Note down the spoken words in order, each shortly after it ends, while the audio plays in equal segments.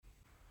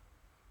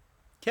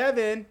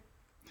Kevin.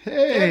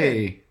 Hey.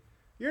 Kevin,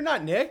 you're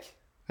not Nick.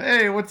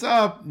 Hey, what's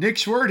up? Nick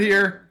Schwert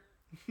here.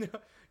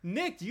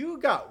 Nick, you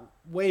got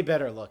way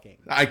better looking.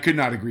 I could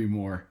not agree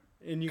more.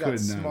 And you got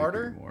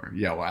smarter?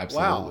 Yeah, well,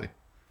 absolutely. Wow.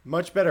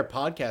 Much better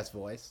podcast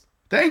voice.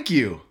 Thank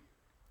you.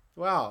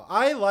 Wow.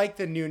 I like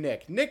the new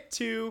Nick. Nick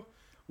 2,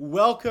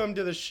 welcome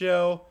to the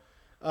show.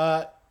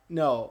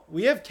 No,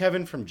 we have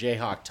Kevin from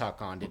Jayhawk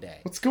Talk on today.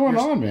 What's going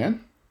on,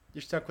 man?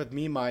 You're stuck with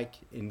me, Mike,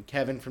 and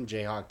Kevin from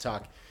Jayhawk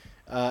Talk.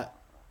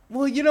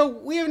 Well, you know,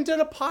 we haven't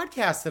done a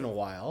podcast in a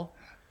while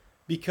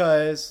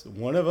because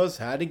one of us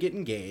had to get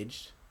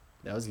engaged.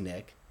 That was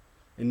Nick.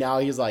 And now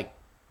he's like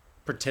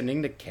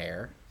pretending to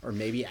care or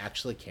maybe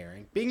actually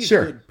caring. Being a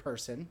good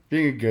person.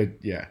 Being a good,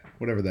 yeah,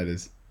 whatever that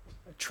is.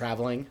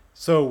 Traveling.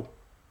 So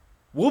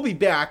we'll be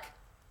back.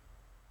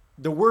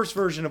 The worst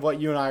version of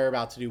what you and I are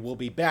about to do, we'll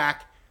be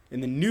back in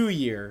the new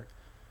year.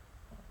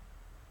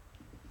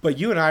 But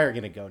you and I are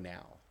going to go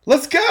now.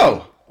 Let's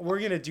go. We're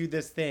going to do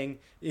this thing.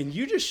 And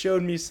you just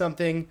showed me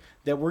something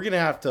that we're going to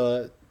have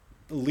to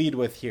lead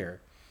with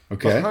here.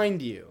 Okay.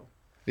 Behind you.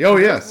 Oh,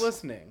 yes.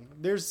 Listening.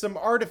 There's some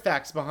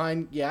artifacts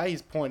behind. Yeah,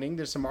 he's pointing.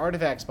 There's some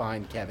artifacts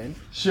behind Kevin.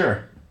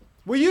 Sure.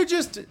 Will you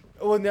just...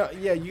 Well, no,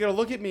 yeah, you got to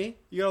look at me.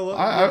 You got to look.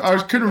 I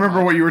couldn't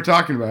remember what you were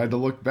talking about. I had to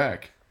look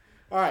back.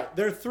 All right.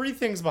 There are 3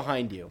 things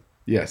behind you.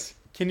 Yes.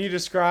 Can you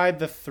describe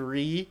the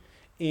 3?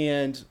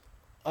 And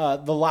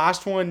the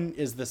last one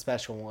is the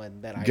special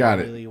one that I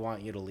really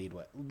want you to lead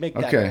with. Make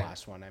that the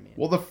last one, I mean.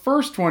 Well, the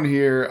first one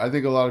here, I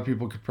think a lot of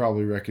people could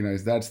probably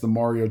recognize. That's the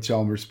Mario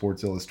Chalmers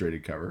Sports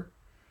Illustrated cover.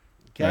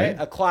 Okay,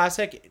 right? A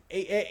classic,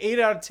 8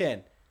 out of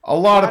 10. A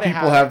lot of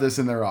people have this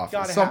in their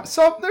office.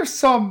 There's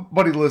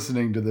somebody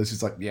listening to this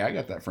who's like, yeah, I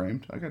got that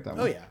framed. I got that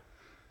one. Oh, yeah.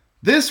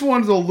 This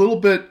one's a little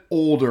bit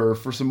older.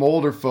 For some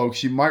older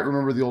folks, you might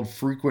remember the old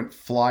Frequent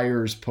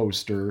Flyers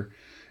poster.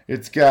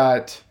 It's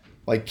got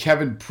like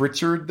Kevin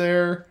Pritchard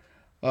there.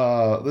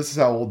 This is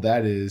how old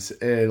that is.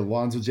 And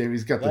Alonzo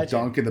Jamie's got the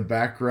dunk in the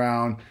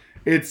background.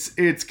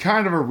 It's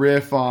kind of a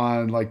riff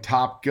on like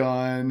Top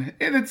Gun,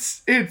 and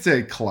it's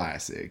a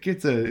classic.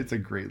 It's a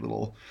great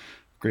little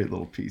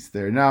piece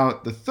there. Now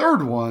the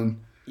third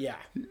one, yeah,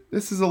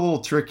 this is a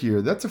little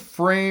trickier. That's a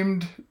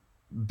framed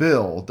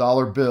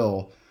dollar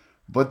bill,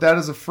 but that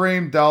is a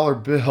framed dollar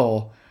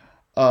bill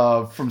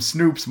from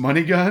Snoop's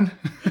Money Gun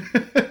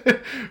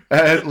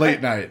at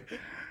late night.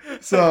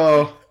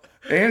 So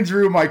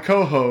Andrew, my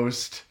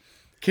co-host,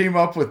 came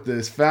up with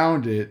this,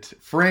 found it,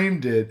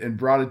 framed it, and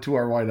brought it to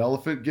our White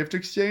Elephant gift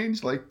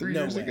exchange like 3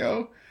 years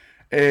ago.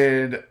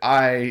 And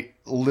I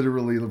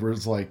literally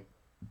was like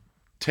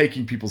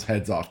taking people's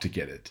heads off to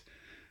get it.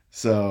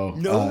 So,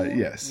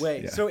 yes.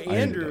 Wait, yeah, so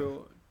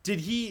Andrew,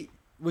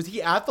 was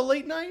he at the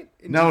late night?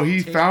 No,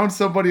 he found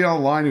somebody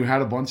online who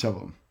had a bunch of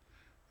them.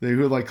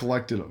 Who like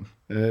collected them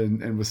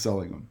and was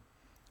selling them.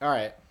 All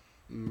right.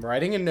 I'm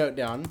writing a note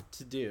down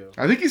to do.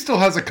 I think he still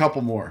has a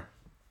couple more.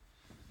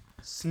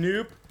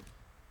 Snoop.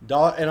 And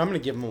I'm going to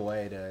give them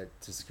away to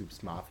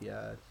Scoop's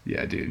Mafia.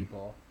 Yeah, dude.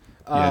 People.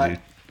 Dude.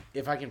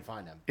 If I can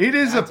find them. It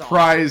is a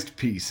prized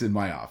piece in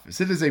my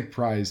office. It is a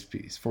prized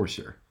piece, for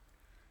sure.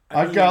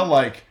 I've got,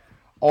 like,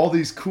 all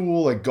these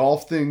cool, like,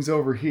 golf things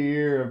over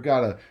here. I've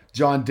got a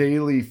John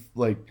Daly,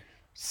 like,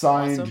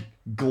 signed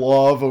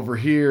glove over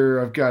here.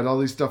 I've got all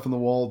these stuff on the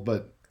wall.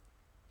 But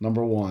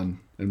number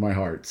one in my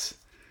hearts,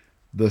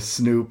 the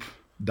Snoop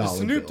dollar bill.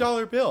 The Snoop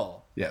dollar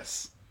bill.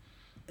 Yes.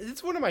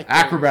 It's one of my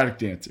favorites. Acrobatic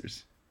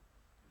dancers.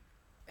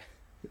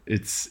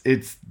 It's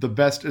the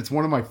best. It's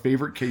one of my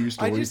favorite KU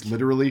stories,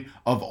 literally,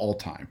 of all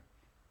time.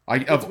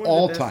 Of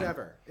all time.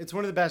 Ever. It's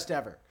one of the best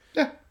ever.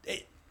 Yeah.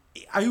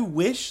 I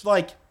wish,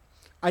 like,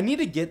 I need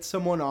to get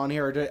someone on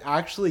here to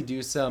actually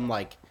do some,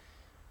 like,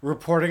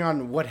 reporting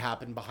on what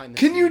happened behind the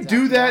scenes. Can you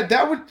do that?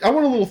 I want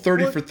a little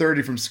 30 for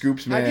 30 from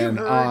Scoops Man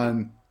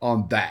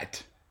on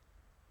that.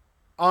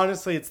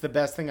 Honestly, it's the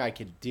best thing I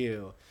could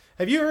do.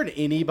 Have you heard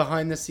any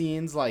behind the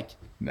scenes? Like,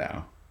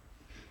 no.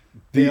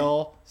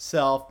 Bill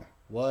Self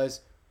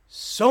was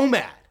so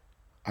mad.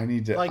 I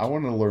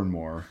want to learn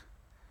more.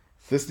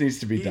 This needs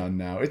to be done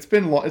now. It's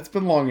been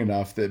long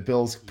enough that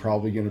Bill's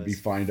probably going to be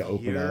fine to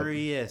open up.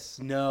 Furious.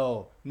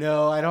 No,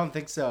 I don't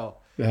think so.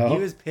 No? He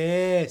was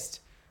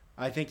pissed.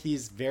 I think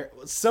he's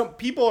some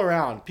people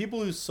around,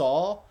 people who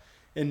saw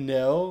and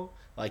know,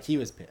 like, he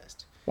was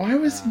pissed.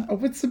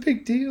 What's the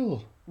big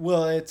deal?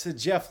 Well, it's a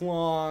Jeff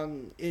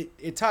Long.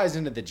 It ties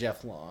into the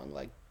Jeff Long,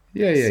 like,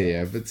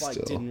 yeah, but like,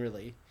 still didn't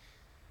really,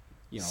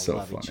 so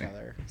love funny. each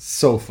other.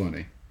 So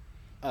funny.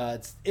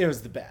 It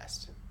was the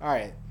best. All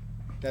right,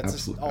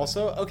 that's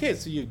also okay.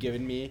 So you've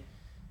given me.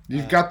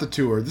 You've got the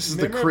tour. This is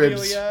the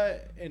Cribs.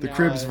 The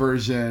Cribs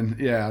version.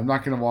 Yeah, I'm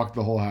not going to walk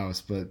the whole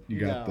house, but you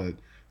got the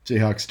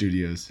Jayhawk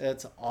Studios.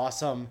 That's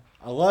awesome.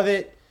 I love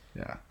it.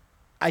 Yeah.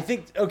 I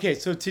think, okay,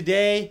 so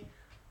today,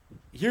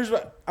 here's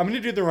what, I'm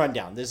going to do the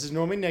rundown. This is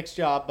normally Nick's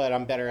job, but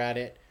I'm better at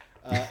it.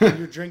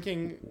 You're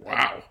drinking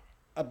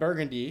a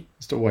Burgundy.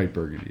 Just a white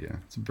Burgundy, yeah.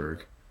 It's a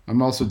Berg.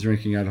 I'm also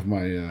drinking out of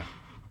my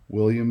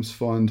Williams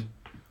Fund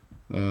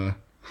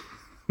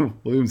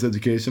Williams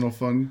Educational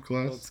Fund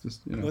class.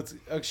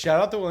 Let's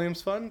shout out the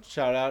Williams Fund.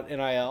 Shout out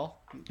NIL.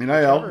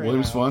 NIL,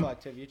 Williams NIL Fund.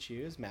 Collective you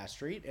choose. Mass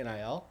Street,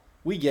 NIL.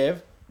 We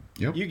give.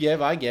 Yep. You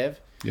give, I give.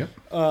 Yep.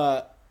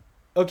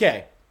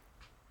 Okay.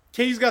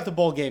 KU's got the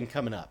bowl game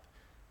coming up.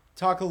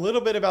 Talk a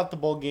little bit about the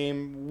bowl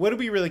game. What do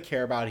we really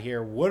care about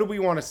here? What do we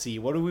want to see?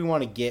 What do we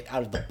want to get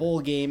out of the bowl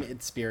game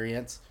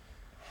experience?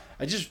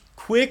 I just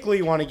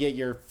quickly want to get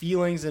your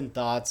feelings and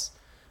thoughts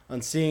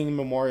on seeing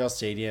Memorial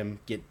Stadium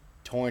get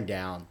torn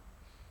down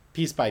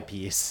piece by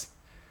piece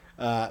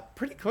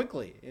pretty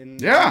quickly.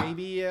 And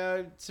maybe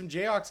some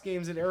Jayhawks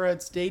games at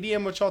Arrowhead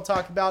Stadium, which I'll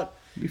talk about.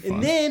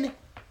 And then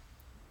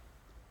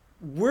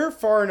we're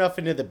far enough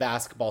into the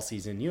basketball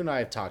season. You and I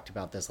have talked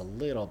about this a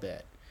little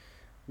bit,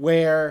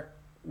 where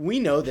we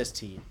know this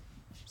team.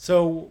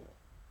 So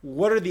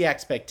what are the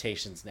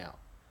expectations now?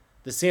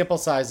 The sample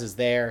size is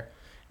there.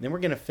 And then we're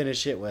going to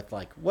finish it with,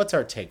 like, what's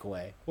our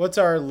takeaway? What's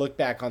our look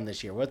back on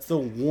this year? What's the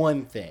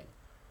one thing?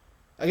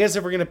 I guess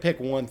if we're going to pick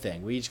one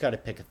thing, we each got to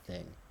pick a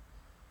thing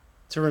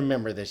to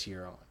remember this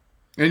year on.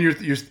 And you're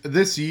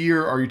this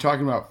year, are you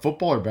talking about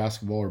football or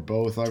basketball or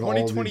both?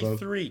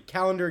 2023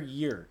 calendar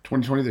year.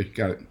 2023,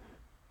 got it.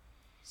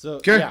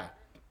 So, yeah.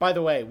 By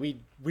the way, we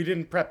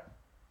didn't prep.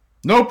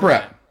 No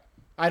prep.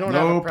 I don't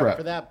have a prep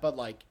for that, but,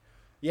 like,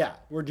 yeah,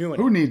 we're doing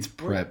Who needs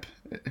prep?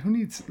 Who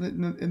needs,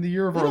 in the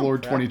year of our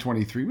Lord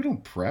 2023, we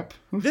don't prep.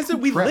 We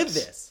live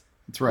this.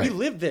 That's right. We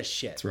live this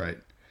shit. That's right.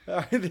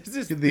 This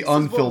is the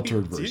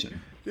unfiltered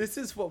version. This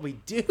is what we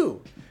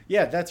do.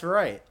 Yeah, that's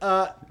right.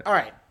 All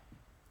right.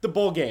 The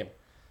bowl game.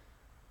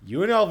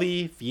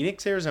 UNLV,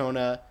 Phoenix,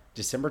 Arizona,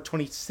 December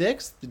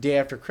 26th, the day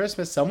after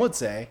Christmas, some would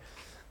say.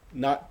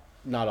 Not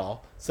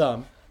all.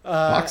 Some.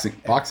 Boxing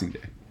Day.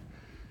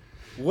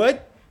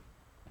 What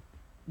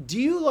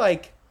do you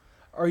like?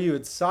 Are you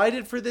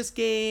excited for this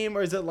game,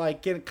 or is it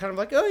like kind of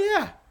like, oh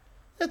yeah,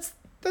 that's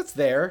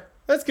there.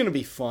 That's gonna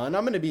be fun.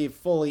 I'm gonna be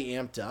fully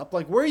amped up.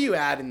 Like, where are you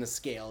at in the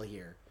scale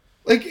here?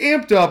 Like,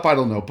 amped up, I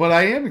don't know, but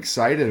I am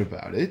excited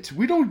about it.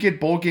 We don't get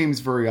bowl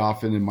games very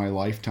often in my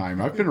lifetime.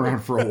 I've been around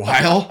for a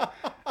while,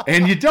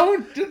 and I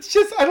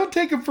don't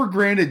take them for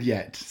granted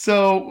yet.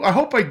 So I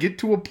hope I get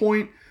to a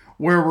point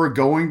where we're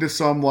going to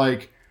some,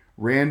 like,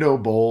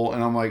 rando bowl,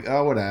 and I'm like,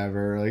 oh,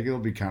 whatever. Like, it'll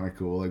be kind of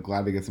cool. Like,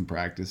 glad to get some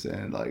practice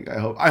in. Like,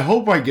 I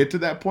hope I get to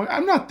that point.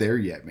 I'm not there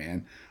yet,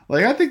 man.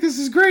 Like, I think this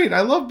is great.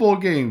 I love bowl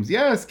games.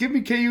 Yes, give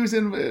me KUs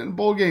in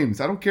bowl games.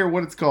 I don't care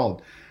what it's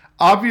called.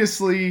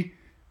 Obviously,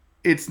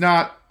 it's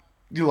not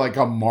like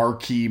a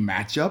marquee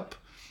matchup.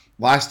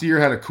 Last year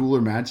had a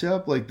cooler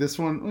matchup. Like, this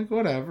one, like,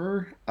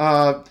 whatever.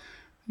 But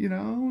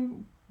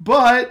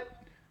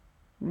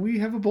we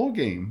have a bowl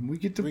game. We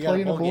get to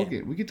play in a bowl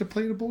game. We get to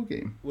play in a bowl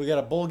game. We got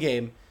a bowl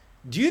game.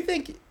 Do you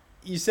think,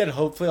 you said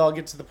hopefully I'll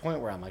get to the point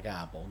where I'm like,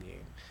 bowl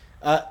game.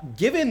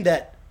 Given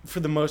that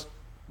for the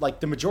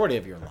majority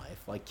of your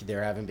life, like,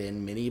 there haven't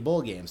been many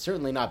bowl games,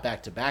 certainly not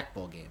back-to-back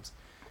bowl games.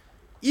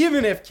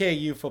 Even if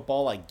KU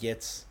football, like,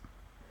 gets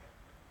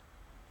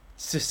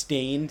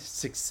sustained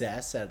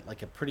success at,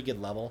 like, a pretty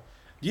good level,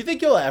 do you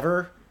think you'll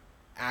ever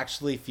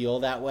actually feel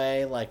that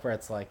way? Like, where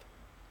it's like,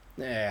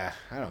 I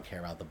don't care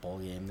about the bowl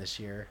game this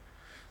year.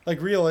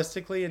 Like,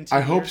 realistically, in 2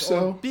 years, I hope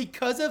so. or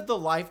because of the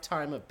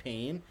lifetime of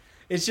pain,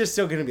 it's just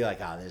still going to be like,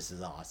 this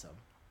is awesome.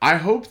 I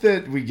hope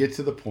that we get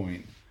to the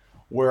point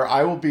where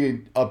I will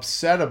be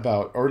upset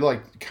about, or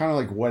like kind of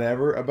like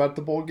whatever about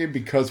the bowl game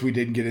because we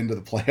didn't get into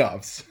the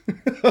playoffs.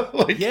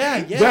 Like,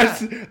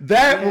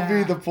 that will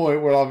be the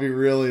point where I'll be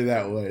really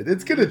that way.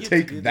 It's going to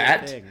take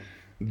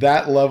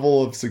that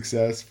level of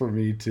success for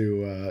me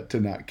to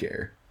not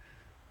care.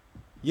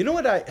 You know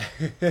what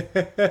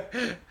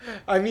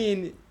I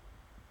mean,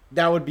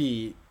 that would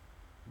be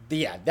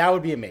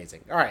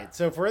amazing. All right,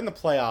 so if we're in the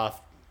playoff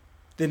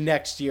the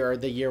next year, or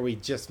the year we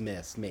just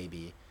missed,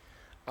 maybe,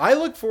 I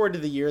look forward to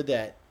the year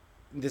that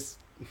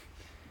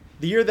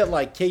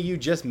like KU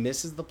just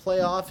misses the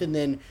playoff and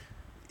then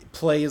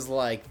plays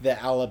like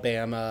the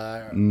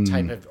Alabama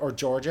type of, or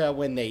Georgia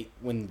when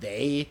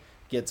they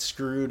get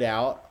screwed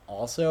out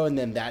also, and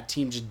then that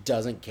team just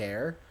doesn't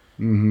care,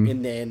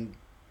 and then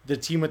the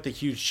team with the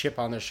huge chip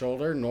on their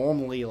shoulder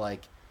normally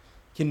like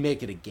can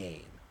make it a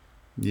game.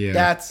 Yeah,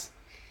 that's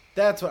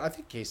what I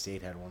think.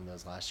 K-State had one of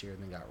those last year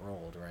and then got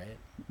rolled, right?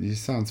 It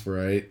sounds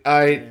right.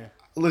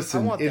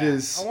 Listen.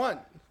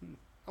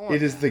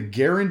 It is the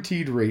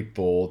Guaranteed Rate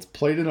Bowl. It's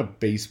played in a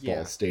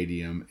baseball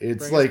stadium.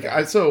 It's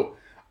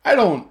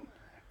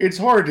it's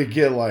hard to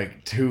get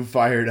like too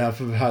fired up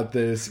about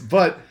this,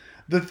 but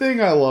the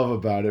thing I love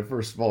about it,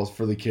 first of all, is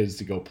for the kids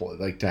to go play,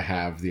 like to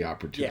have the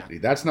opportunity.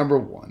 Yeah. That's number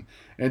one.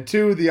 And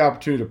two, the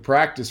opportunity to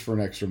practice for an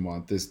extra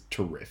month is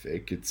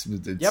terrific. It's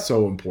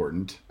so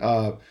important.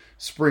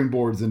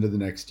 Springboards into the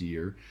next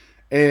year.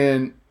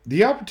 And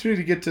the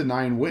opportunity to get to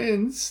 9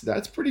 wins,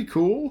 that's pretty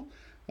cool.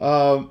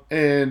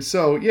 And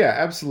so, yeah,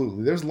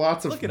 absolutely. There's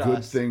lots of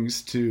good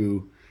things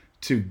to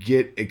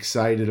get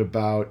excited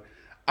about.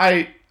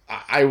 I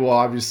will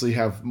obviously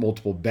have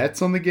multiple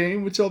bets on the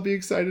game, which I'll be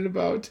excited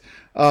about.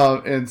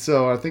 And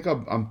so I think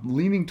I'm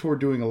leaning toward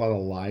doing a lot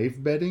of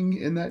live betting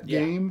in that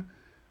game.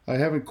 I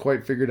haven't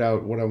quite figured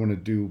out what I want to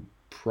do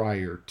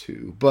prior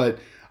to. But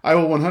I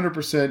will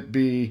 100%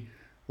 be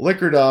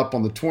liquored up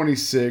on the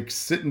 26th,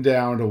 sitting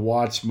down to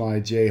watch my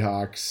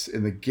Jayhawks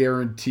in the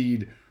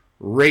guaranteed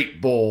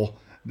rate bowl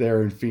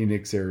there in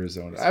Phoenix,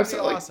 Arizona.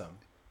 Absolutely awesome.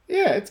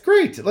 Yeah, it's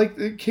great. Like,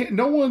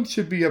 no one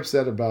should be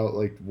upset about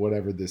like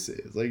whatever this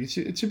is. Like,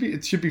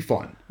 it should be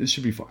fun. It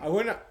should be fun.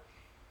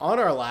 On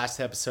our last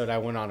episode, I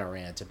went on a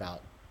rant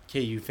about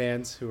KU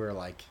fans who are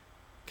like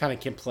kind of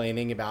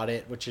complaining about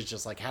it, which is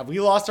just like, have we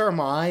lost our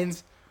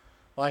minds?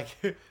 Like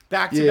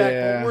back to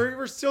back.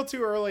 We're still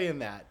too early in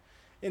that.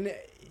 And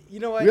you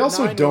know what? We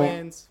also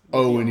don't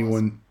owe anyone.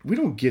 Awesome. We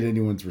don't get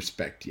anyone's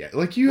respect yet.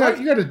 Like you got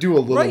to do a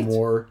little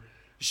more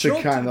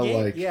to kind of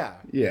like yeah.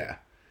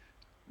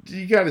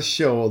 You got to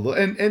show a little,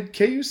 and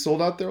KU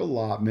sold out their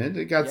allotment.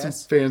 It got some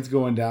fans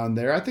going down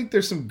there. I think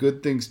there's some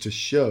good things to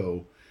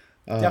show.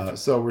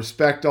 So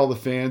respect all the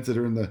fans that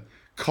are in the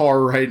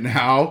car right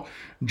now,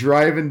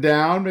 driving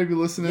down, maybe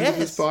listening to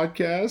this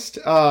podcast.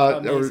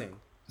 Amazing.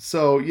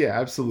 So yeah,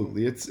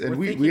 absolutely.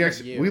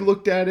 We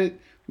looked at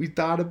it, we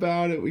thought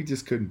about it, we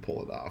just couldn't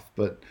pull it off.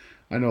 But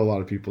I know a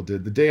lot of people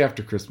did. The day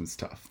after Christmas,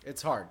 tough.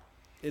 It's hard.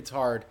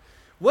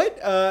 What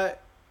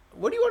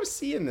do you want to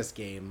see in this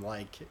game?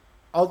 Like,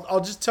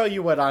 I'll just tell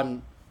you what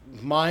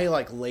my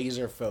like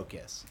laser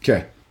focus.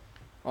 Okay.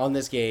 On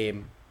this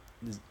game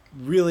is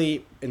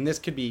really, and this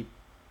could be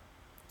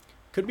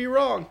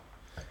wrong.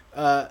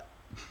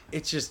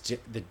 It's just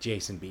the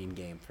Jason Bean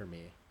game for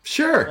me.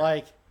 Sure.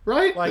 Like,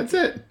 right? That's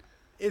it.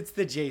 It's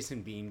the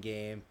Jason Bean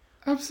game.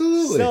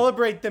 Absolutely.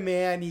 Celebrate the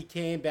man. He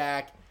came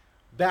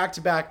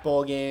back-to-back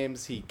bowl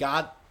games. He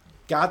got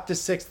the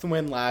 6th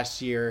win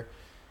last year,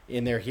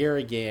 and they're here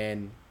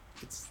again.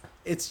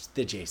 It's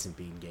the Jason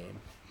Bean game.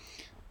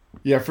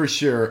 Yeah, for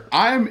sure.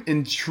 I'm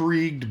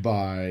intrigued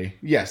by...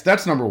 Yes,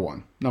 that's number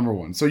one.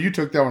 So you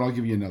took that one. I'll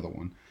give you another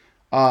one.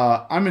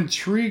 I'm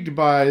intrigued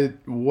by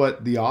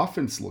what the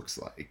offense looks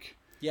like.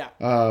 Yeah.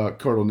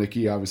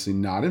 Kotelnicki obviously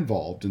not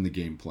involved in the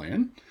game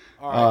plan.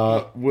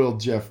 Will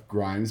Jeff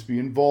Grimes be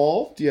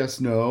involved? Yes,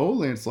 no.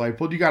 Lance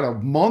Leipold, you got a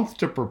month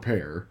to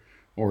prepare,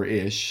 or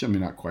ish. I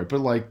mean, not quite, but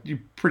like you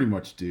pretty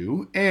much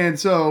do. And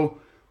so,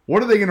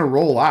 what are they going to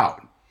roll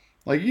out?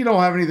 Like, you don't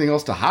have anything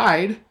else to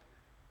hide,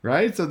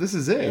 right? So this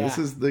is it. Yeah. This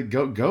is the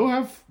go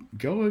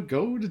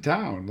to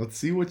town. Let's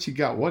see what you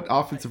got. What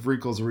offensive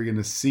wrinkles are we going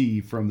to see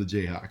from the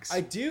Jayhawks?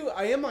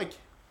 I am like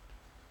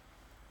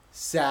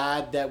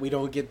sad that we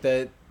don't get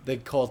the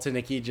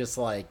Kotelnicki just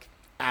like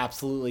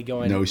absolutely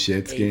going no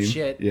shits game.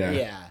 Shit.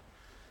 Yeah.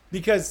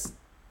 Because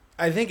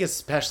I think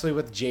especially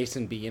with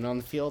Jason being on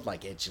the field,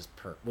 like it just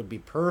would be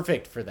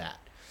perfect for that.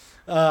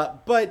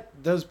 But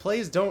those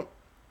plays don't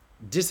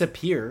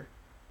disappear.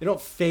 They don't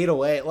fade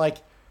away. Like,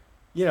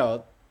 you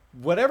know,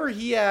 whatever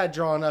he had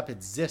drawn up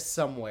exists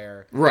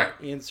somewhere. Right.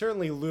 And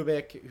certainly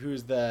Lubick,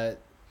 who's the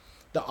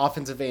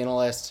offensive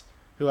analyst,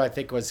 who I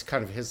think was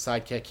kind of his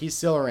sidekick, he's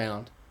still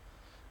around.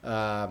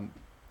 And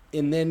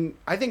then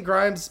I think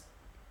Grimes,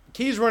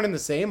 Key's running the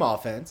same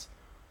offense.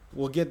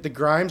 We'll get the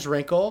Grimes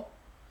wrinkle,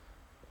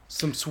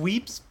 some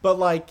sweeps,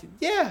 but I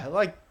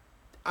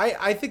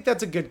think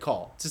that's a good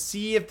call to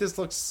see if this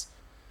looks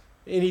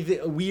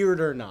anything weird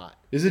or not.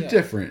 Is it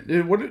different?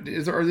 Are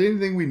there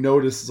anything we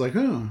notice is like,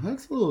 oh,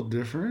 that's a little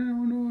different? I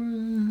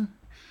wonder.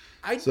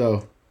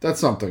 So that's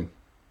something.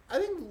 I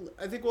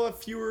think we'll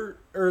have fewer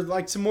or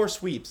like some more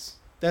sweeps.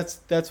 That's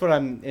what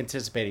I'm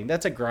anticipating.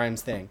 That's a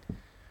Grimes thing.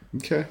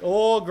 Okay.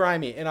 Oh,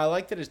 Grimy. And I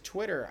like that his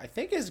Twitter, I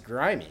think, is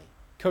Grimy.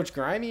 Coach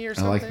Grimy or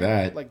something. I like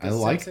that. Like I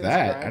like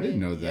that. Grimy. I didn't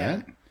know that.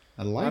 Yeah.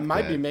 I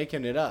might be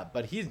making it up,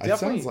 but he's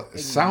definitely it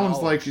sounds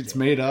like it's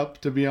made up,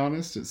 to be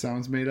honest. It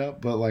sounds made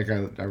up, but like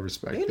I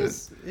respect it.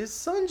 His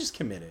son just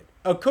committed.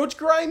 Oh, Coach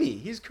Grimy.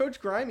 He's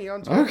Coach Grimy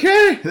on Twitter.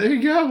 Okay, there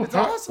you go. It's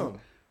awesome.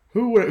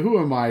 Who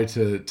am I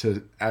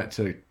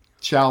to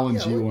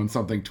challenge you on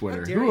something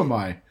Twitter? Who am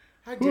I?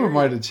 Who am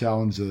I to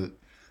challenge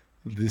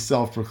the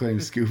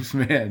self-proclaimed Scoops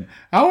man?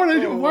 Why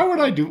would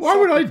I do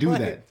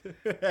that?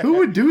 Who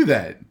would do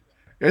that?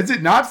 Is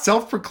it not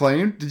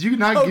self-proclaimed? Did you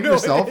not give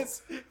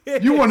yourself?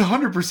 You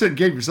 100%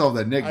 gave yourself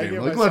that nickname.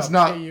 Like let's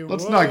not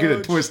get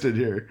it twisted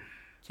here.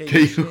 And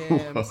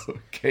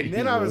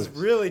then I was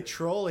really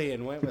trolly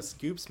and went with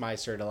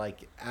Scoopsmeister to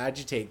like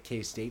agitate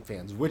K-State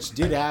fans, which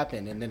did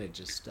happen, and then it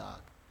just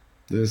stuck.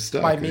 It's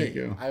stuck by there me.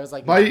 You go. I was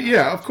like,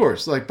 of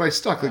course. Like by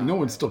stuck, like no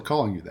one's still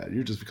calling you that.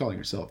 You're just calling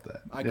yourself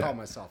that. I call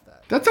myself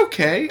that. That's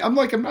okay. I'm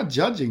not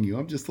judging you.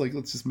 I'm just like,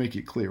 let's just make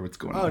it clear what's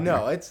going on. Oh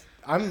no,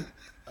 here.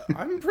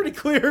 I'm pretty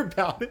clear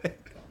about it.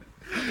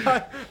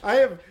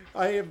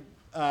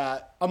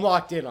 I'm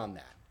locked in on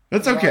that.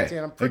 That's okay.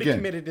 I'm pretty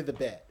committed to the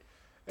bit.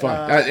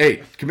 Fine.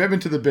 Hey,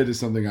 commitment to the bit is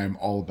something I'm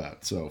all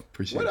about. So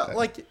appreciate that.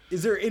 Like,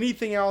 is there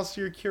anything else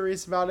you're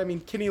curious about? I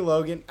mean, Kenny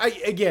Logan.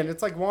 Again,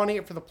 it's like wanting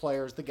it for the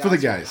players. The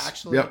guys who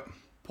actually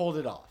pulled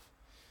it off.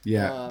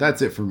 Yeah,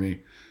 that's it for me.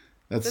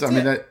 That's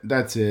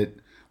it.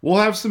 We'll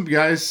have some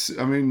guys.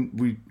 I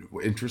mean,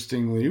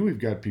 interestingly, we've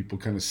got people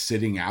kind of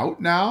sitting out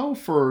now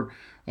for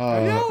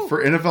I know.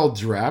 For NFL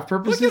draft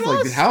purposes. Look at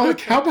Like us.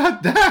 how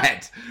about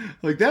that?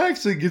 Like that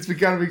actually gets me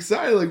kind of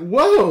excited. Like,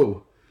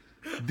 whoa.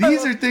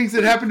 These are things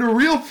that happen to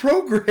real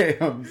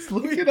programs.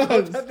 Look at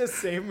us. I had the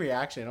same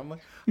reaction. I'm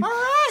like, all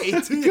right.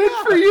 Good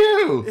for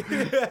you.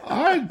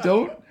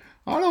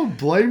 I don't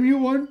blame you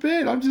one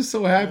bit. I'm just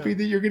so happy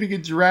that you're going to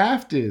get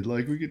drafted.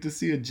 Like, we get to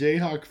see a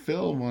Jayhawk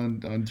film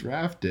on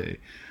draft day.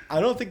 I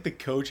don't think the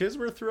coaches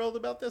were thrilled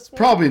about this one.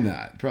 Probably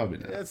not.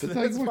 That's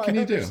what can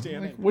you do?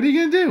 Like, what are you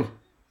going to do?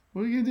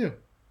 What are you going to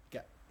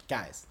do?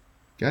 Guys.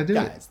 Gotta do it.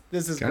 Guys,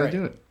 this is Gotta great.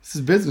 do it. This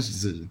is a business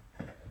decision.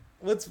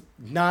 Let's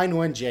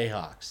 9-1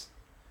 Jayhawks.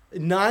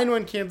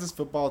 9-1 Kansas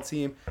football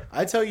team.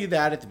 I tell you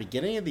that at the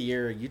beginning of the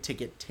year, you take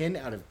it 10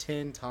 out of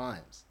 10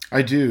 times.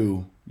 I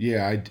do.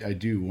 Yeah, I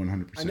do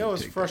 100%. I know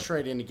it's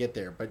frustrating to get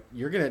there, but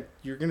you're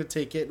gonna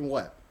take it in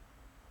what?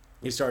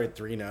 You started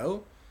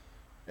 3-0.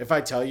 If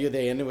I tell you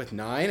they ended with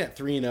 9 at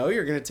 3-0,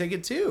 you're gonna take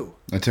it too.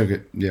 I took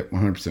it. Yep,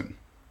 100%.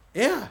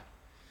 Yeah.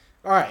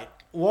 All right.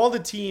 Well, the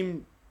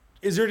team.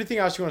 Is there anything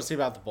else you want to say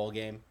about the bowl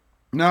game?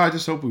 No, I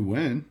just hope we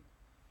win.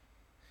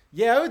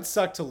 Yeah, it would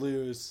suck to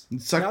lose.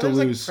 It'd suck to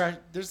lose.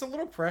 There's a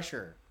little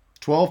pressure.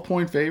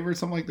 12-point favorite,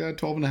 something like that,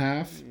 12 and a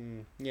half.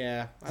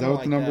 Yeah. Is that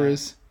what the number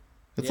is?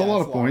 That's a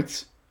lot of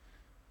points.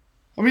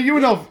 I mean,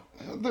 UNL,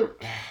 they're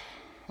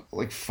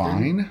like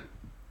fine.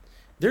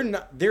 They're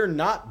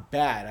not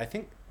bad. I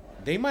think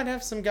they might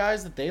have some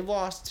guys that they've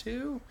lost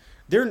too.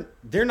 They're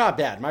not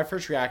bad. My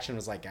first reaction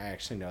was like, I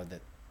actually know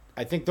that.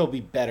 I think they'll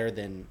be better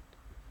than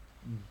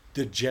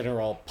the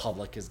general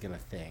public is gonna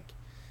think.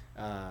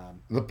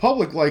 The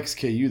public likes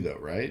KU though,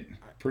 right?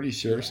 Pretty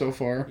sure so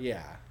far.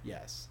 Yeah.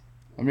 Yes.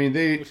 I mean,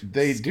 they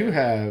do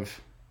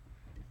have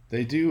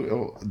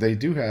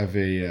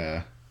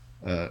a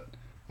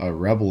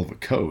rebel of a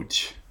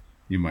coach.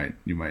 You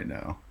might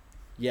know.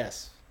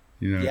 Yes.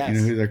 You know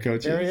who that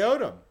coach Barry is?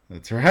 Odom.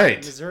 That's right.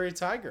 Missouri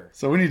Tiger.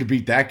 So we need to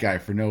beat that guy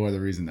for no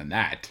other reason than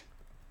that.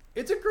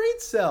 It's a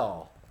great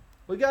sell.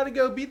 We got to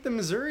go beat the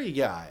Missouri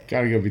guy.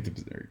 Got to go beat the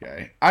Missouri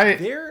guy.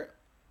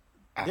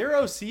 Their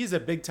OC is a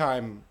big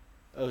time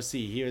OC.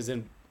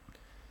 I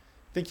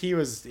think he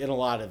was in a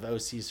lot of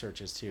OC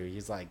searches too.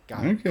 He's like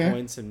got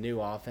points and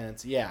new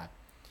offense. Yeah.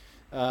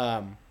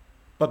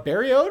 But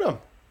Barry Odom.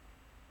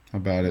 How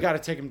about it? Got to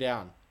take him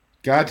down.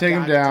 Got to take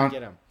him down.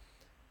 Get him.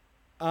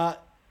 All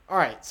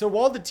right. So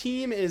while the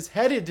team is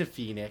headed to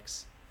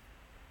Phoenix,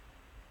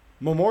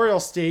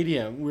 Memorial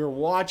Stadium, we're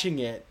watching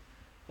it,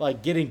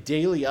 like getting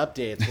daily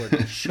updates where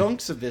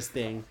chunks of this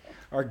thing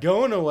are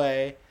going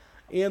away,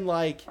 and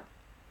like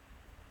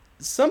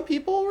some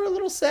people were a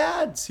little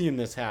sad seeing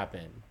this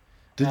happen.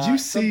 Did you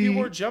see? Some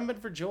people were jumping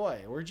for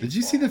joy. Did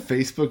you see the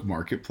Facebook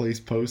Marketplace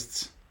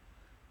posts?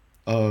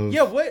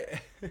 What?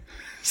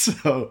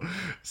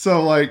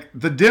 So like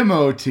the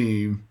demo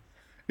team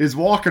is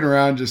walking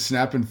around just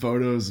snapping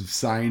photos of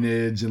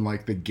signage and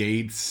like the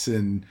gates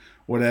and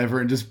whatever,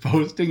 and just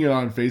posting it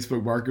on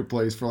Facebook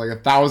Marketplace for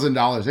like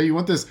 $1,000. Hey, you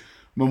want this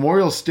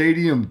Memorial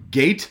Stadium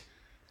gate?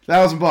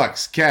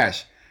 $1,000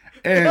 cash.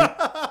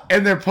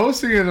 And they're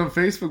posting it on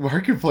Facebook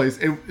Marketplace,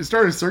 and it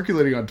started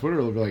circulating on Twitter.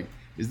 They'll be like,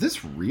 "Is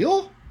this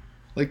real?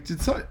 Like,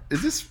 is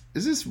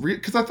this real?"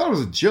 Because I thought it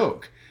was a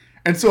joke,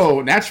 and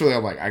so naturally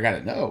I'm like, I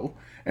gotta know.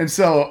 And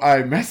so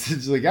I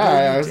messaged the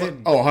guy. I was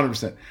like,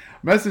 100%.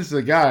 Messaged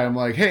the guy. I'm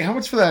like, hey, how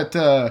much for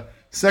that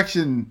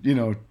section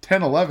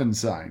 10-11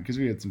 sign? Because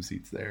we had some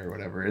seats there or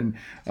whatever. And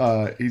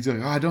he's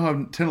like, I don't have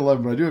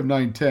 10-11, but I do have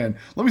 9-10.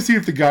 Let me see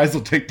if the guys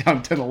will take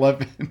down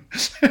 10-11.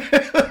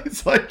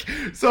 It's like,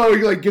 so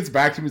he like gets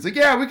back to me. He's like,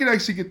 yeah, we can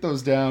actually get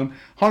those down,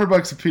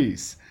 $100 a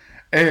piece.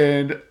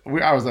 And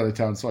I was out of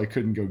town, so I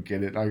couldn't go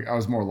get it. I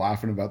was more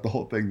laughing about the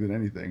whole thing than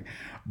anything.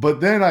 But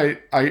then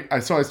I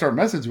start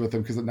messaging with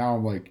him because now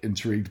I'm like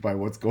intrigued by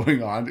what's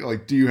going on.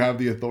 Like, do you have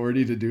the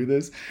authority to do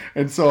this?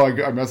 And so I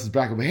messaged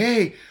back. I'm like,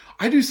 hey,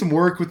 I do some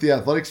work with the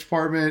athletics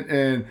department,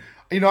 and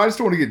I just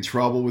don't want to get in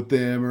trouble with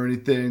them or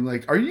anything.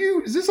 Like,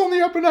 is this on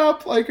the up and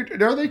up? Like,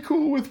 are they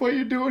cool with what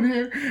you're doing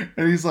here?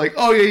 And he's like,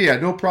 oh yeah,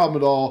 no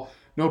problem at all.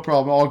 No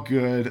problem, all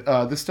good.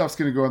 This stuff's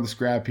gonna go on the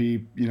scrap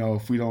heap.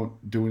 If we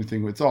don't do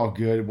anything, it's all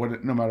good.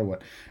 No matter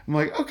what. I'm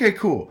like, okay,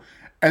 cool.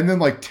 And then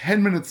like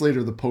 10 minutes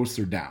later, the posts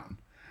are down.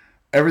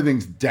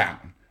 Everything's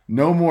down.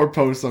 No more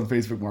posts on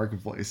Facebook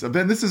Marketplace. And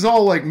then this is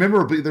all like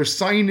memorable. There's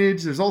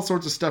signage. There's all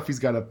sorts of stuff he's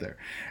got up there.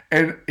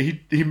 And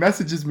he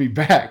messages me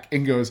back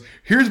and goes,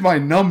 "Here's my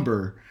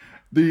number.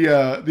 The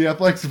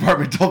athletics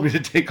department told me to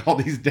take all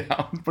these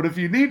down. But if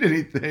you need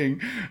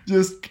anything,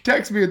 just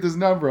text me at this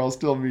number. I'll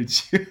still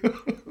meet you."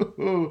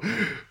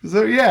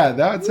 So yeah,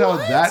 that's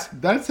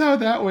how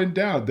that went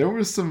down. There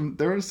was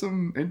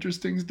some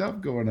interesting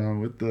stuff going on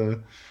with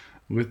the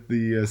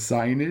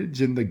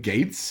signage and the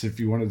gates. If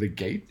you wanted a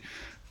gate,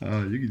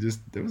 you could just.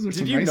 Those are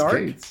some nice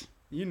gates.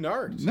 You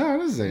narked. No,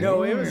 it isn't.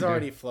 No, it was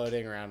already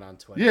floating around on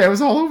Twitter. Yeah, it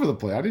was all over the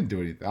place. I didn't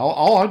do anything.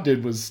 All I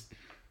did was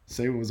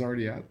say what was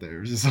already out there.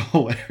 It was just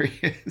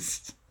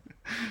hilarious.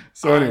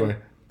 So anyway,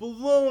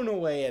 blown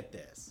away at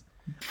this.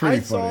 Pretty I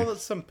funny. saw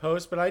some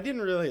posts, but I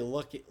didn't really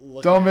look.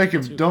 Don't at make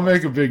it it. too Don't close.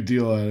 make a big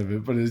deal out of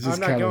it. But it's just I'm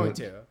not kind of. going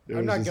to.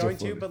 I'm not going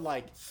to. But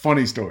like,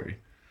 funny story.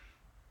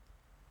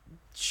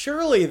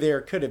 surely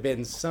there could have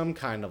been some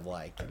kind of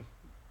like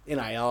NIL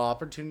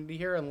opportunity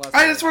here, unless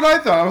That's what I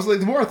thought. I was like,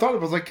 the more I thought, I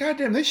was like, God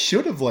damn, they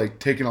should have like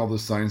taken all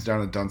those signs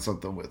down and done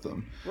something with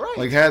them. Right.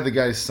 Like had the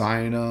guys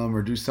sign them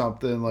or do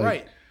something. Like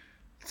right.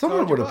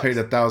 someone would have paid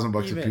 $1,000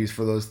 a Even. piece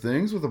for those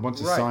things with a bunch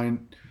of Right.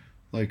 signed,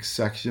 like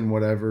section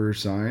whatever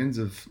signs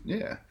of.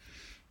 Yeah,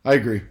 I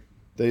agree.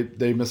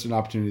 They missed an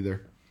opportunity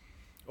there.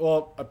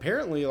 Well,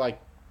 apparently, like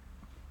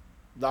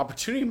the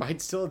opportunity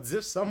might still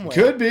exist somewhere.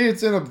 Could be.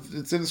 It's in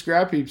a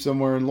scrap heap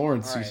somewhere in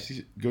Lawrence. All right.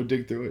 You go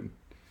dig through it.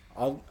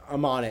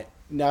 I'm on it.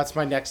 Now it's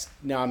my next.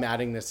 Now I'm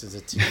adding this as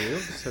a to-do.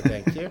 So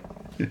thank you.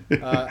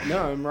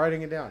 No, I'm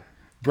writing it down.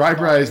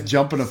 Bri is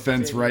jumping a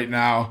fence right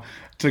now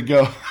to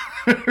go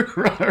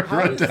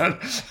run down.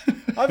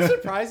 I'm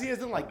surprised he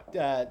hasn't like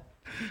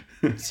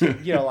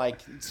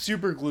like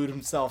super glued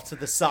himself to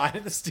the side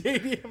of the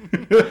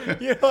stadium.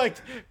 Like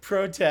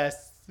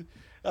protests,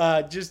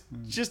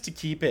 just to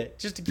keep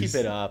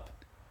it up.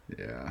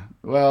 Yeah.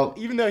 Well,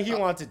 Even though he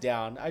wants it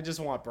down, I just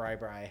want Bri.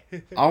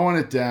 I want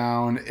it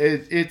down.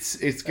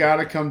 It's got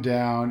to come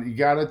down. You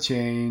got to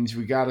change.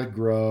 We got to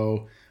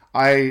grow.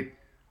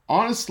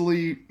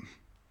 Honestly,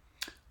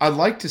 I'd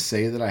like to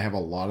say that I have a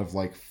lot of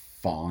like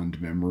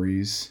fond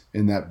memories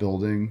in that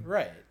building.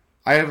 Right.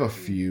 I have a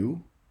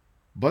few,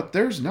 but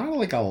there's not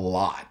like a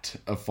lot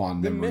of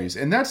fond memories,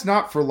 and that's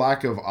not for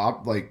lack of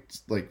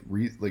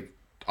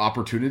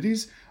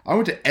opportunities. I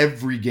went to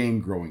every game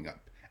growing up.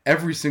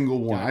 Every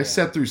single one. I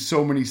sat through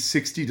so many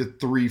 60-3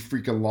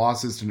 freaking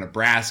losses to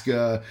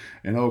Nebraska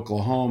and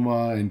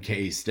Oklahoma and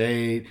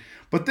K-State.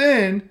 But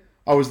then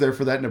I was there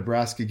for that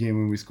Nebraska game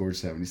when we scored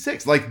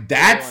 76. Like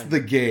that's the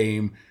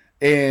game.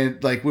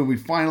 And like when we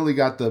finally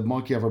got the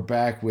monkey off our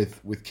back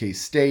with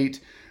K-State,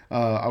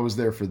 I was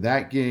there for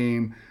that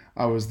game.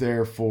 I was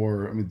there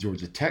for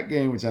Georgia Tech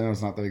game, which I know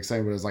is not that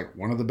exciting, but it was like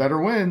one of the better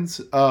wins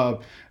in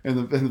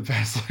the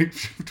past like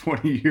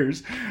 20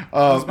 years. It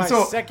was my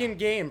second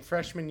game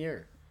freshman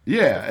year.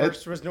 Yeah, the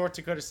first was North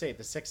Dakota State,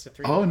 the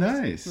 6-3. Oh,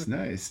 nice.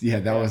 Yeah,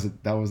 that was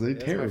a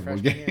terrible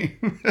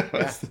game. That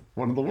was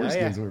one of the worst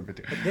games I've ever been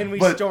to. But then we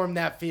stormed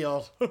that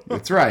field.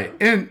 That's right,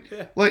 and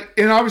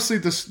obviously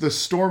the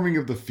storming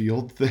of the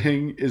field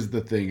thing is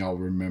the thing I'll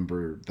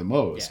remember the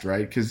most,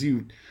 right? Because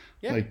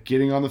like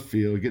getting on the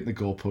field, getting the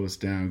goalpost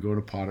down, going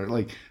to Potter,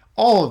 like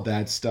all of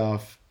that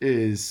stuff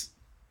is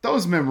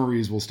those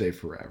memories will stay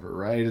forever,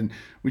 right? And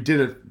we did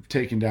it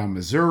taking down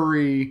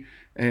Missouri.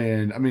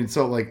 And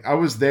so like I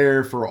was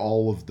there for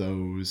all of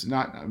those,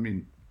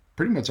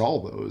 pretty much all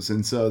those.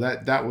 And so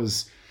that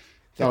was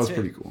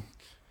pretty cool.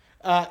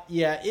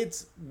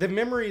 It's the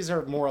memories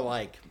are more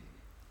like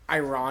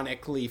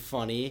ironically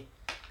funny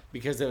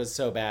because it was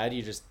so bad.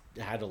 You just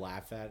had to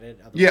laugh at it.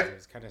 Otherwise it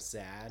was kind of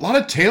sad. A lot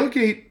of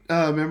tailgate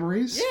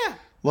memories. Yeah.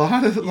 A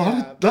lot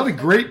of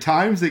great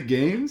times at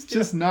games,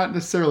 just not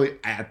necessarily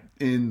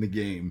in the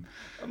game.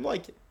 I'm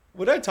like,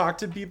 when I talk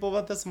to people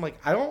about this, I'm like,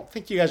 I don't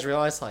think you guys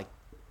realize like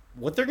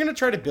what they're going to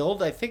try to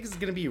build, I think is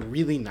going to be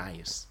really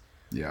nice.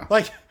 Yeah.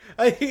 Like,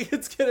 I think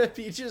it's going to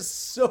be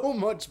just so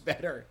much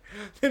better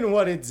than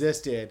what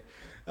existed.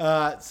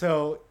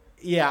 So,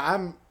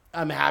 yeah,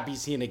 I'm happy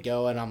seeing it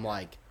go. And I'm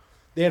like,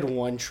 they had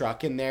one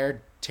truck in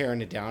there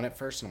tearing it down at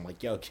first. And I'm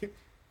like, yo, it's going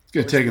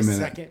to take a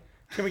minute.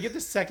 Can we get the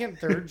second,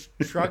 third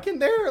truck in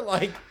there?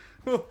 Like,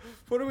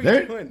 what are we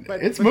doing?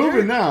 But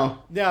moving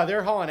now. No,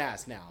 they're hauling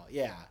ass now.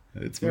 Yeah.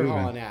 They're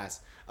hauling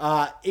ass.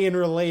 And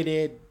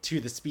related to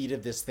the speed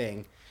of this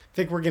thing, I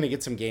think we're going to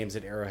get some games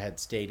at Arrowhead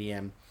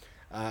Stadium.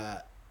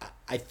 I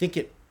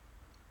think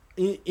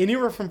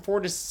anywhere from 4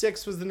 to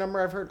 6 was the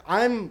number I've heard.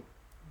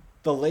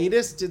 The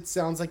latest, it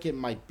sounds like it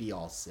might be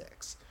all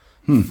 6.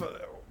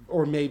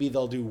 Or maybe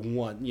they'll do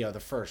one, the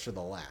first or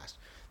the last.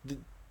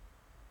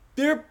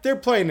 They're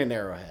playing in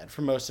Arrowhead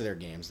for most of their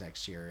games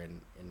next year.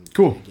 And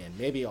cool. Again,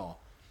 maybe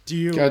all. Do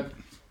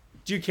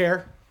you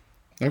care?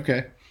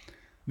 Okay.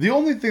 The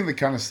only thing that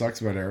kind of sucks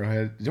about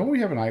Arrowhead, don't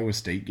we have an Iowa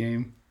State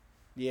game?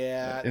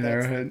 Yeah, in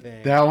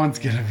Arrowhead. That one's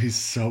gonna be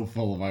so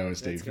full of Iowa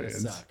State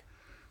fans. Suck.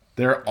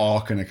 They're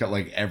all gonna cut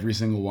like every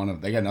single one of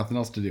them. They got nothing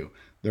else to do.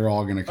 They're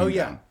all gonna come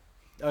down.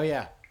 Oh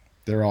yeah.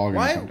 They're all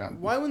gonna come down.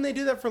 Why wouldn't they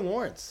do that for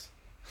Lawrence?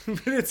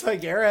 But it's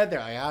like Arrowhead. They're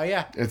like, oh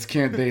yeah.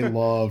 They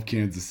love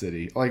Kansas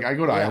City. Like I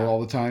go to Iowa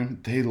all the time.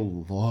 They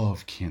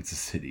love Kansas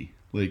City.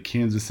 Like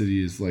Kansas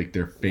City is like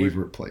their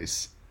favorite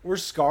place. We're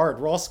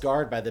scarred. We're all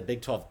scarred by the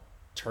Big 12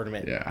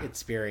 tournament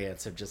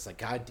experience of just like,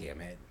 God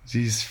damn it.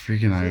 These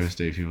freaking Iowa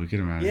State people, get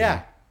them out of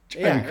here.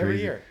 Yeah,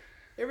 every year.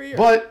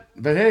 But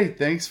hey,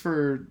 thanks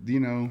for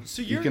the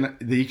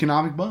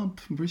economic bump.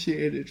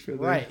 Appreciate it for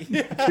the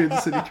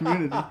Kansas City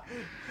community.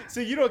 So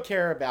you don't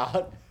care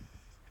about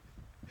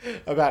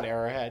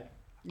Arrowhead?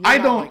 I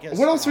don't.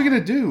 What else are we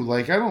gonna do?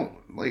 Like I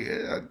don't like.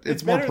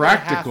 It's more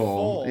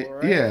practical. Full,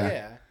 right?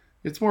 Yeah,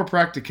 it's more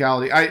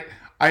practicality. I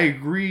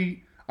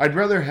agree. I'd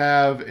rather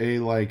have a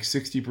like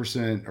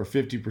 60% or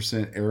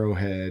 50%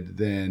 Arrowhead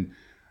than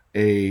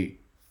a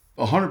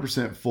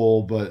 100%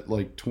 full, but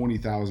like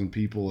 20,000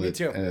 people Me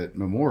too. at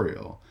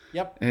Memorial.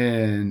 Yep.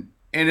 And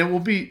it will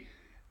be,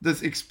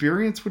 this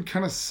experience would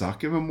kind of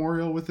suck at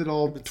Memorial with it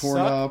all torn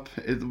up.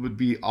 It would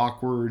be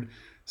awkward.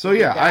 So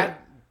yeah,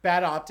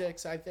 bad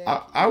optics, I think.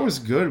 I was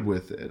good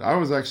with it. I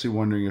was actually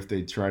wondering if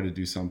they'd try to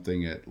do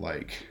something at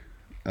like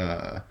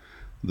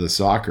the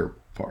soccer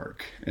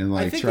park and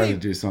like try to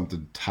do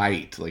something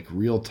tight, like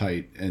real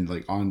tight and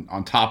like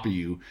on top of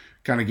you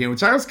kind of game,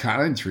 which I was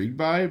kind of intrigued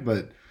by,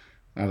 but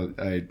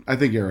I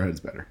think Arrowhead's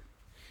better.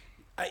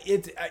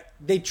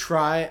 They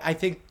try. I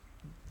think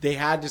they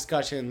had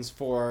discussions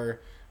for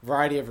a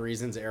variety of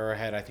reasons.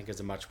 Arrowhead, I think, is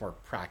a much more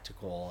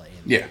practical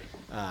and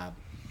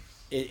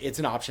it's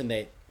an option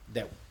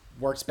that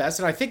works best.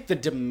 And I think the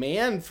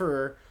demand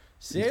for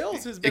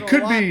sales has been a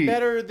lot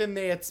better than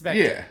they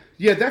expected.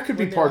 Yeah, that could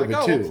be part of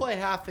it too. We'll play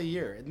half the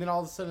year, and then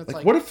all of a sudden it's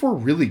like, what if we're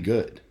really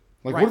good?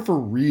 Like, what if we're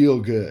real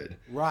good?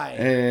 Right.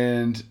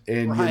 And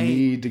you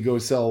need to go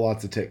sell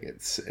lots of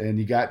tickets, and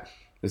you got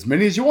as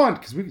many as you want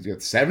because we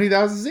got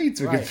 70,000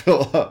 seats we can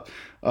fill up.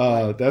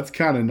 That's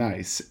kind of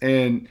nice,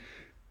 and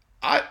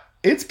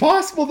it's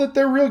possible that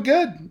they're real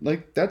good.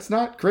 Like, that's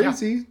not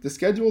crazy. Yeah. The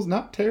schedule's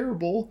not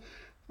terrible,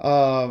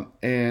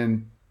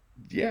 and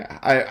yeah,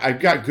 I've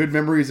got good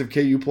memories of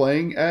KU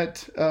playing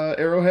at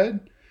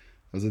Arrowhead.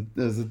 Was it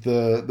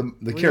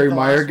the Kerry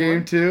Meyer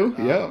game too?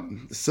 Yeah.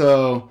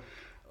 So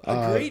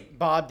a great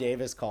Bob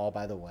Davis call,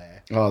 by the way.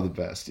 Oh, the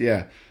best.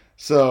 Yeah.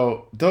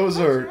 So those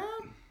are.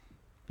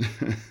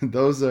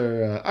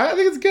 I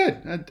think it's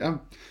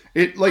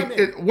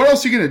good. What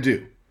else are you gonna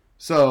do?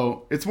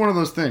 So it's one of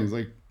those things.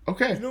 Like,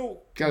 okay,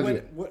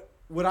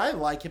 what I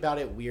like about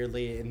it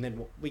weirdly, and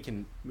then we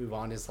can move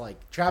on, is like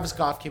Travis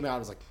Goff came out and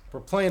was like, we're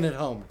playing at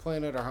home. We're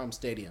playing at our home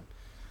stadium.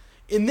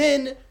 And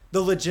then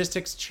the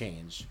logistics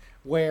change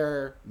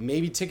where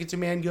maybe ticket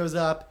demand goes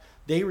up.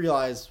 They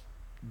realize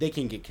they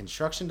can get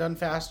construction done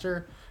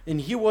faster.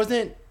 And he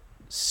wasn't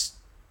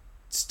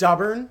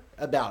stubborn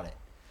about it.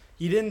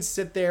 He didn't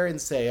sit there and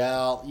say,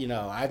 well,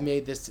 I've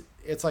made this.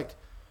 It's like,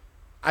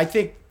 I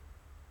think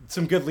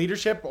some good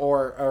leadership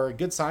or a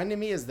good sign to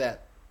me is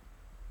that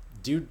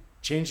dude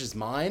changed his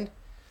mind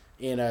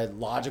in a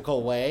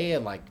logical way,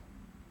 and like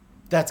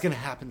that's gonna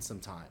happen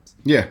sometimes.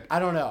 Yeah, I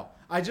don't know.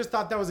 I just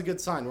thought that was a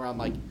good sign where I'm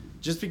like,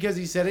 just because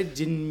he said it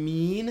didn't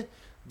mean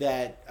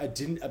that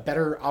a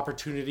better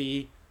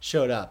opportunity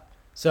showed up.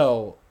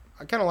 So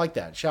I kind of like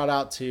that. Shout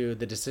out to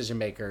the decision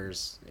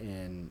makers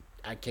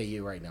at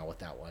KU right now with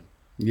that one.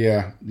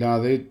 Yeah, no,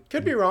 they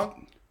could be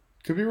wrong.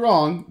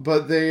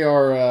 But they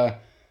are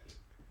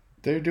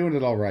they're doing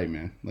it all right,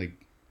 man. Like,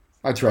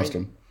 I trust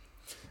them.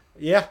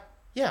 Yeah.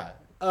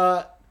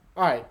 All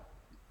right.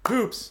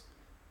 Hoops.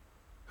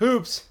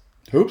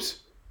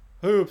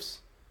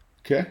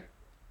 Okay.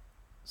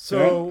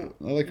 So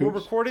yeah, I like hoops. We're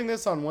recording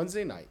this on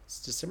Wednesday night.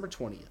 It's December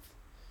 20th.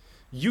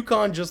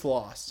 UConn just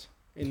lost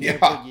in the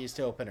Big East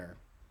opener.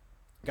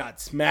 Got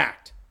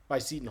smacked by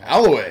Seton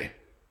Hall. Alloway.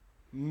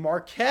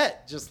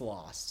 Marquette just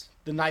lost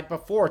the night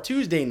before,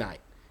 Tuesday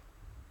night.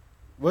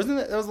 Wasn't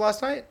it? That was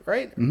last night,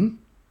 right? Mm-hmm.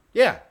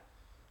 Yeah.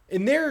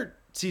 In their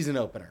season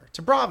opener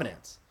to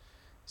Providence.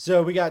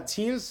 So we got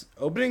teams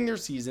opening their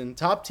season,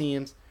 top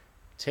teams,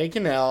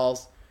 taking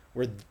L's.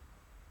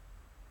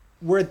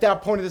 We're at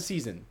that point of the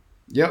season.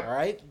 Yep. All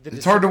right?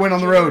 It's hard to win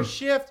on the road.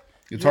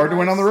 It's hard to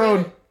win on the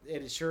road.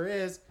 It sure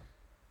is.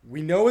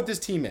 We know what this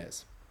team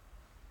is.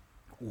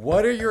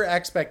 What are your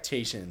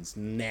expectations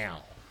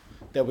now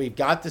that we've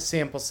got the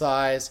sample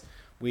size?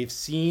 We've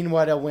seen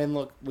what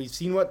we've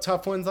seen what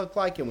tough wins look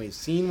like, and we've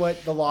seen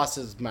what the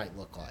losses might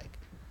look like.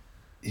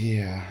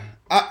 Yeah.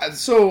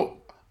 So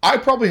I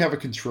probably have a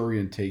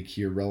contrarian take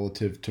here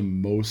relative to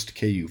most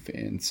KU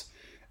fans.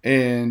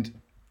 And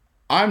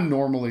I'm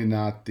normally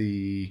not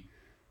the,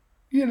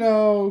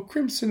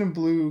 crimson and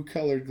blue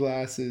colored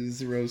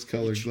glasses, rose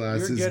colored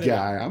glasses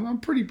guy. I'm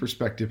pretty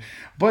perspective.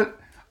 But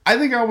I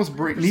think I almost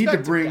need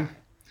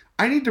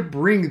to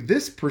bring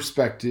this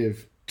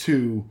perspective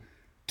to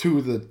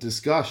the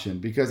discussion,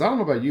 because I don't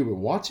know about you, but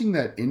watching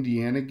that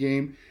Indiana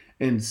game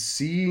and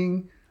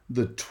seeing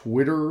the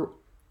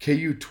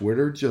KU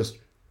Twitter just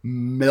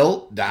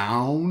melt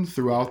down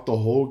throughout the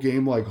whole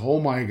game, like, oh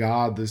my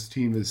God, this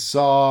team is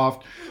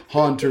soft,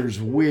 Hunter's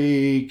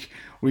weak,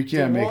 we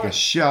can't make a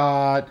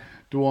shot,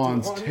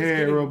 Dwan's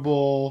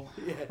terrible.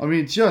 I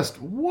mean,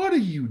 just what are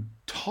you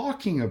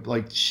talking about?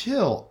 Like,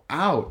 chill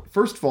out.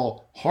 First of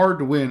all, hard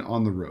to win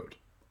on the road.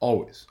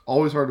 Always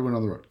hard to win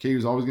on the road.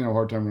 KU's always going to have a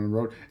hard time on the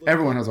road.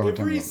 Everyone has a hard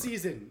time on the road.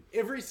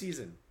 Every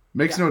season.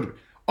 Makes no difference.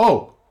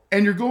 Oh,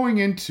 and you're going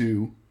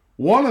into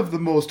one of the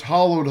most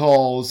hollowed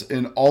halls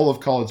in all of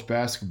college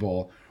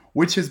basketball,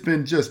 which has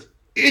been just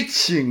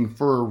itching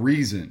for a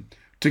reason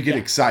to get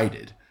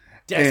excited.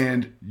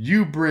 And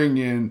you bring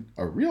in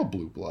a real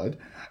blue blood,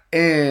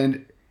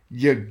 and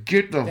you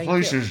get the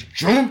places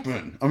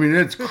jumping. I mean,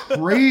 it's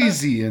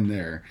crazy in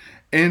there.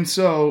 And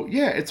so,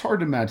 yeah, it's hard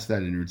to match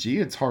that energy.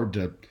 It's hard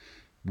to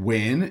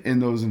win in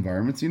those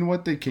environments. You know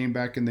what? They came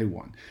back and they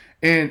won.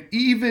 And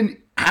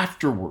even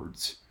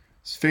afterwards,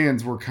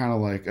 fans were kind of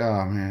like,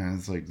 oh man,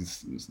 it's like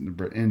this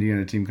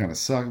Indiana team kind of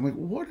suck. I'm like,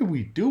 what are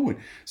we doing?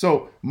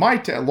 So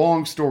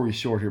long story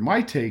short here,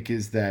 my take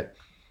is that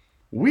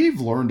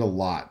we've learned a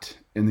lot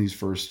in these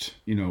first,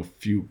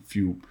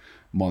 few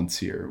months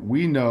here.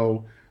 We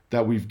know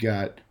that we've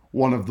got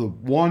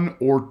one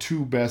or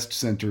two best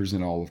centers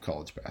in all of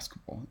college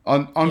basketball,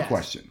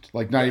 unquestioned,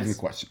 not even a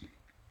question.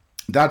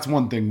 That's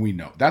one thing we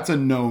know. That's a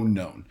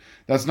known.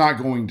 That's not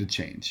going to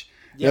change.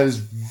 Yes. That is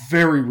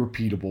very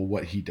repeatable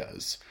what he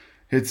does.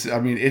 It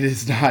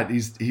is not.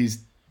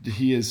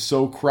 He is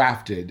so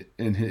crafted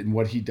in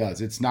what he does.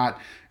 He's not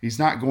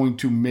going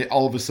to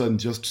all of a sudden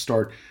just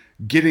start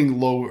getting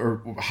low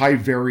or high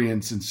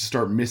variance and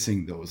start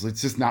missing those.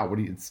 It's just not what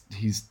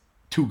he's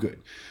too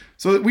good.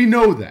 So we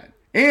know that.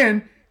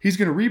 And he's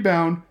going to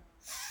rebound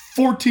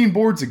 14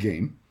 boards a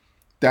game.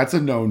 That's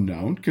a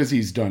known because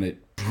he's done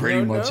it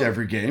pretty much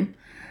every game.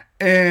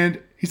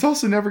 And he's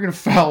also never going to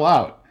foul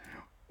out.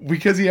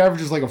 Because he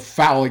averages like a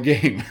foul a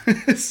game.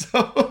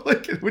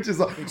 Which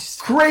is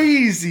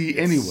crazy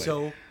anyway.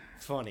 So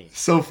funny.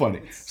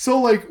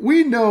 So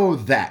we know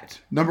that,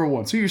 number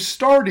one. So you're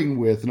starting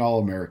with an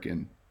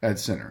All-American at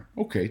center.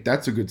 Okay,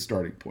 that's a good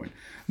starting point.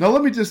 Now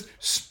let me just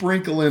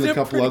sprinkle in a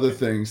couple other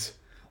things.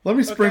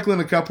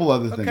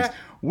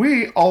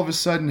 We all of a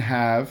sudden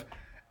have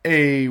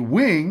a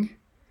wing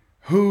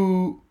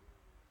who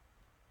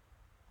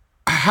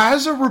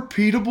has a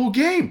repeatable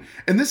game.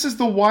 And this is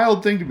the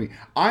wild thing to me.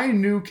 I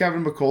knew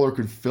Kevin McCullough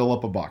could fill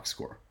up a box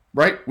score,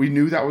 right? We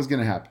knew that was going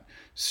to happen.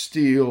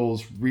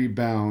 Steals,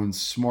 rebounds,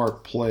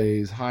 smart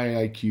plays,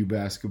 high IQ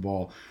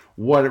basketball.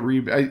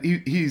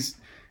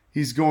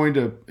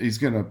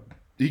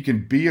 He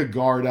can be a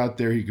guard out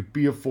there. He could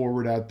be a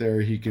forward out there.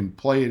 He can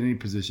play at any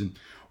position.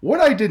 What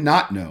I did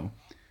not know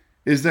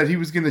is that he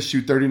was going to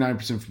shoot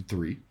 39% from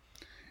three,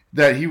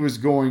 that he was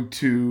going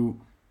to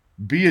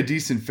be a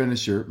decent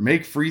finisher,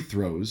 make free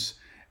throws,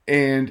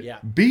 and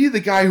be the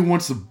guy who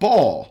wants the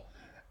ball,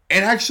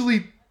 and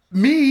actually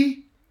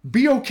be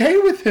okay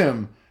with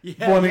him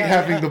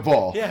having the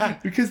ball. Yeah.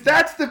 Because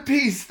that's the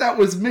piece that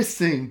was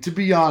missing, to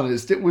be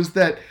honest. It was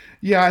that,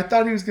 I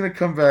thought he was going to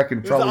come back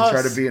and probably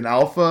try to be an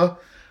alpha.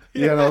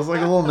 Yeah, and I was a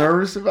little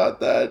nervous about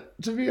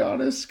that, to be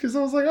honest, because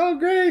I was like, oh,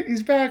 great,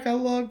 he's back. I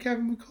love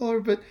Kevin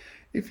McCullough, but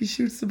if he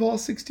shoots the ball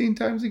 16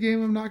 times a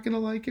game, I'm not going to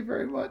like it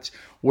very much.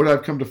 What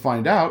I've come to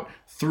find out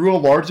through a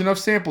large enough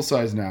sample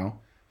size now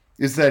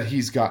is that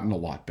he's gotten a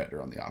lot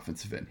better on the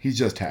offensive end. He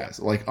just has,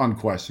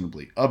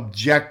 unquestionably,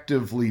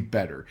 objectively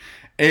better.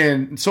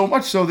 And so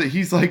much so that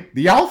he's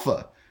the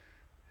alpha.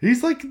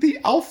 He's the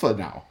alpha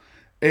now.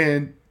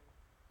 And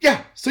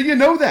so you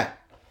know that,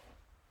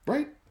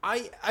 right?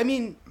 I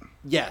mean,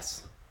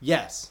 yes.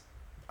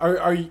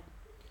 Are you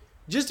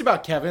just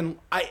about Kevin?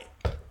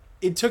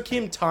 It took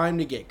him time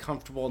to get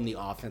comfortable in the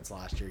offense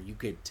last year. You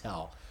could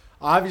tell.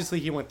 Obviously,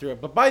 he went through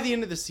it. But by the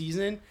end of the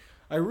season,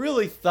 I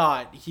really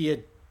thought he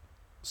had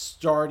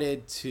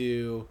started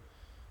to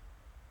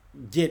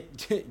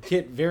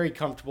get very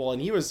comfortable.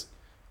 And he was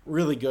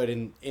really good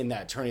in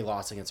that tourney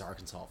loss against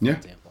Arkansas, for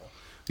example.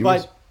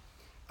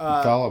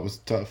 Foul was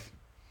tough.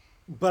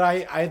 But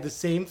I had the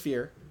same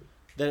fear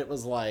that it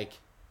was oh,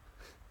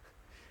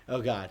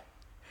 God,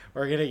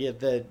 we're going to get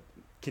the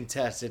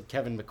contested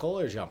Kevin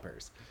McCullough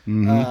jumpers.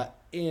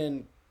 Mm-hmm.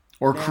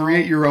 Or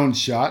create your own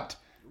shot.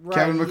 Right,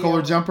 Kevin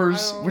McCullough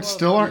jumpers, which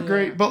still aren't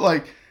great,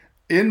 but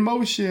in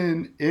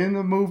motion, in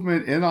the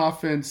movement, in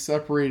offense,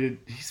 separated,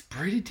 he's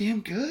pretty damn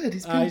good.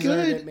 He's been good.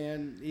 Earned it,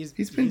 man. He's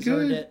been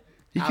good.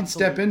 He can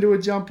step into a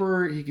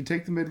jumper. He can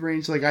take the mid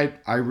range.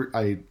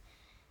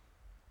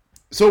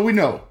 So we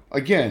know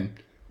again.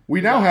 We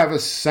now have a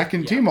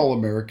second team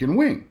All-American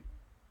wing.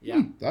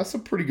 Yeah, that's a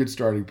pretty good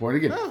starting point.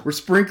 Again, we're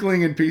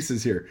sprinkling in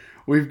pieces here.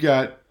 We've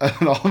got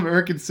an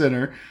All-American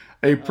center,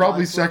 a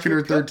probably second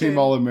or third team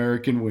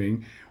All-American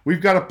wing. We've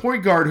got a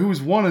point guard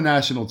who's won a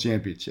national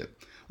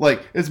championship.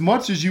 As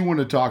much as you want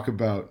to talk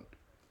about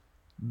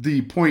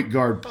the point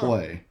guard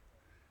play,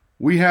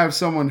 we have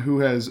someone who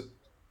has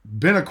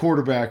been a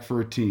quarterback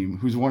for a team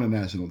who's won a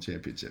national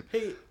championship.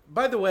 Hey,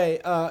 by the way,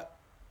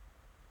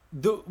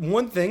 the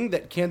one thing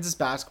that Kansas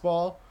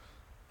basketball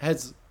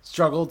has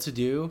struggled to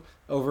do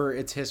over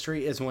its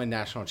history is win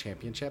national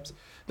championships.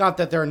 Not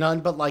that there are none,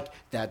 but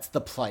that's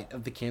the plight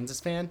of the Kansas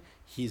fan.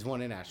 He's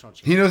won a national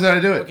championship. He knows how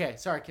to do it. Okay,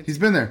 sorry. He's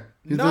been there.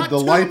 Not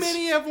too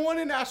many have won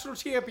a national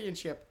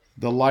championship.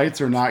 The lights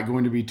are not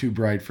going to be too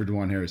bright for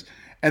DeJuan Harris.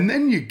 And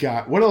then you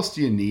got, what else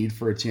do you need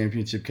for a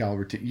championship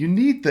caliber team? You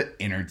need the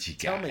energy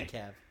guy. Tell me,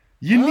 Kev.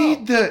 You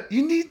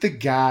need the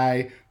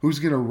guy who's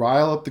going to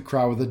rile up the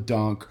crowd with a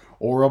dunk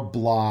or a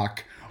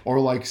block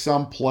or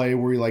some play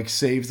where he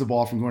saves the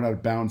ball from going out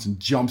of bounds and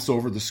jumps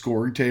over the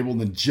scoring table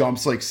and then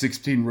jumps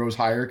 16 rows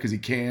higher because he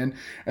can,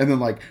 and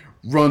then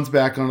runs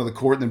back onto the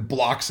court and then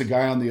blocks a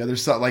guy on the other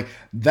side.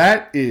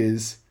 That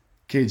is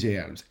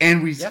KJ Adams.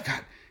 And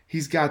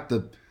he's got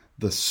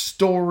the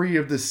story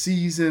of the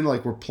season.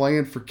 We're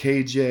playing for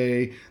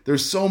KJ.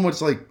 There's so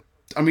much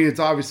it's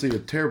obviously a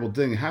terrible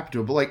thing that happened to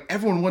him, but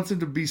everyone wants him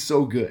to be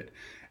so good.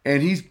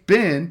 And he's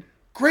been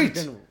great.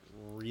 He's been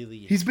really.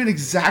 He's been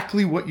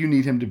exactly what you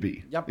need him to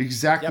be. Yep.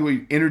 Exactly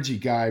what energy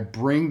guy.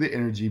 Bring the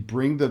energy.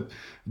 Bring the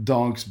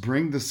dunks.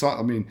 Bring the.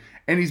 I mean,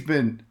 and he's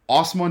been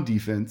awesome on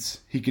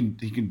defense. He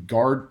can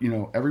guard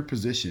every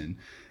position,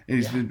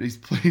 and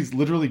he's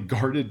literally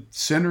guarded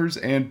centers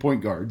and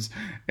point guards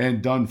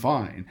and done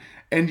fine.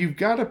 And you've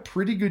got a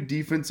pretty good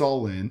defense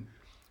all in.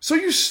 So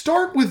you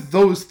start with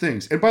those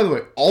things. And by the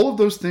way, all of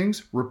those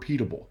things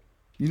repeatable.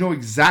 You know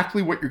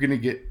exactly what you're going to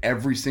get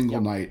every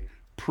single night,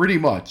 pretty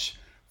much,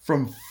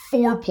 from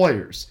 4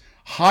 players,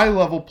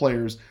 high-level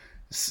players.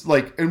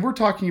 And we're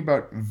talking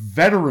about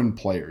veteran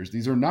players.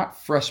 These are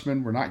not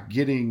freshmen. We're not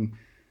getting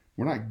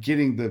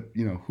the,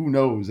 who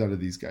knows out of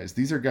these guys.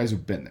 These are guys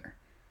who've been there.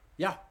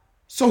 Yeah.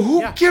 So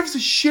who gives a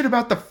shit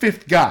about the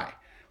 5th guy?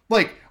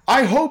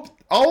 I hope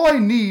all I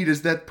need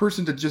is that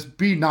person to just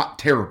be not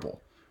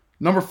terrible.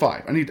 Number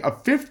 5. I need a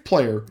 5th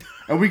player,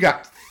 and we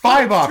got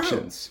 5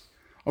 options.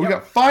 We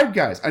got 5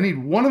 guys. I need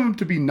one of them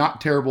to be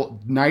not terrible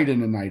night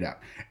in and night out.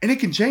 And it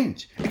can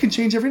change. It can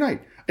change every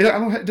night.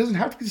 It doesn't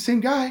have to be the same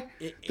guy.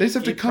 They just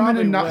have to come in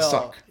and not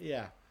suck.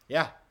 Yeah.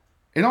 Yeah.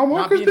 And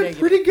Almarco's been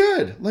pretty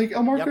good.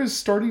 Almarco is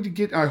starting to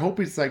get... I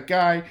hope it's that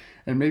guy.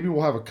 And maybe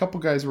we'll have a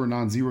couple guys who are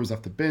non-zeros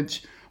off the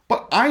bench.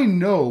 But I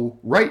know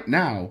right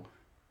now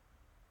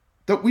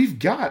that we've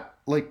got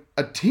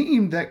a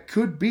team that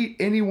could beat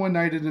anyone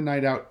night in and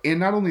night out. And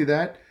not only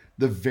that...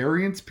 The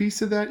variance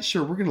piece of that,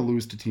 sure, we're going to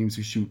lose to teams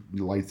who shoot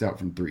lights out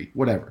from 3,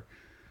 whatever.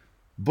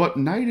 But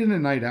night in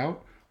and night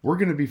out, we're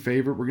going to be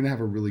favored. We're going to have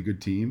a really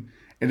good team.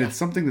 And it's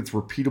something that's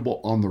repeatable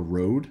on the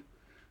road.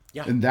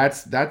 Yeah. And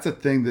that's a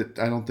thing that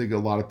I don't think a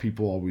lot of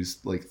people always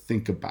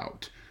think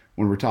about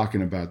when we're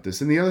talking about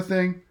this. And the other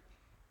thing,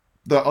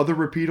 the other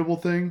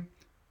repeatable thing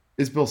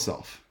is Bill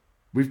Self.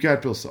 We've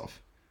got Bill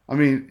Self. I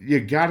mean, you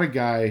got a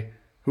guy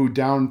who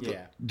down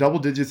double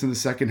digits in the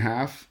second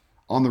half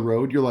on the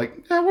road, you're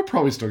like, yeah, we're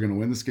probably still going to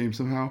win this game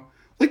somehow.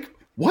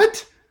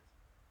 What?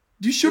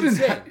 You shouldn't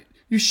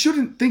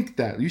think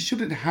that. You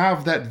shouldn't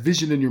have that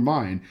vision in your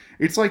mind.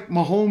 It's like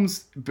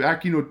Mahomes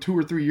back, 2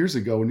 or 3 years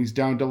ago when he's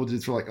down double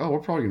digits. We're like, oh,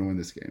 we're probably going to win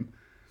this game.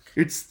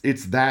 It's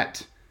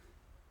that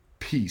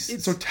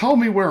piece. So tell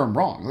me where I'm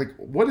wrong.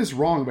 What is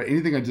wrong about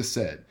anything I just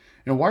said?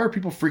 And why are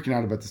people freaking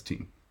out about this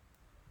team?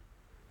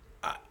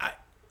 I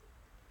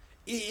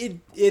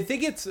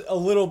think it's a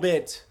little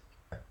bit...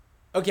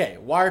 Okay,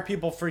 why are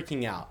people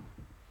freaking out?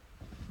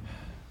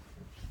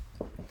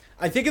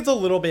 I think it's a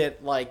little bit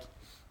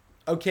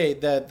okay,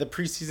 the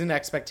preseason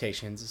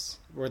expectations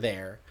were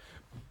there,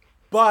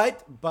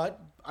 but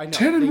I know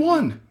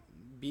 10-1,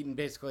 beaten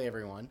basically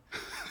everyone.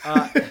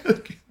 What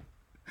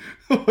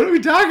are we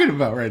talking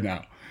about right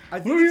now?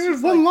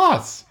 One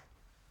loss.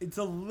 It's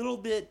a little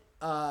bit.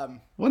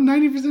 Won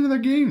 90% of their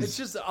games. It's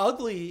just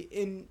ugly,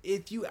 and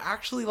if you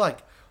actually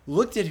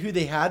looked at who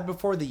they had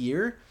before the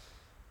year.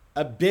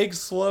 A big,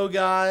 slow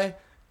guy,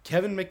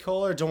 Kevin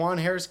McCullough, DeJuan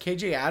Harris,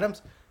 KJ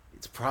Adams,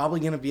 it's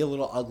probably going to be a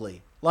little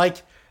ugly.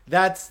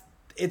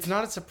 It's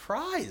not a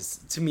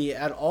surprise to me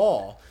at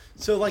all.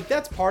 So,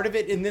 that's part of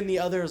it. And then the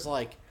other is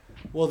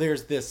well,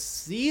 there's this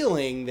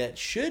ceiling that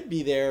should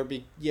be there.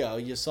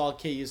 You saw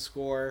KU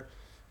score,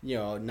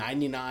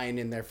 99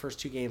 in their first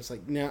 2 games.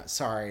 No,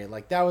 sorry.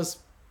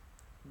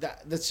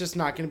 That's just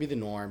not going to be the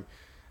norm.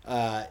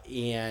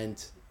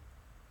 And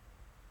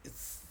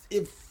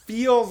it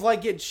feels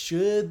like it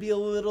should be a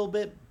little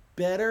bit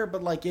better,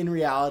 but in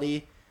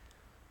reality,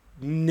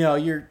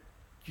 no,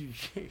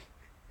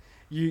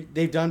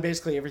 they've done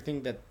basically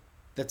everything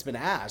that's been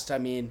asked. I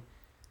mean,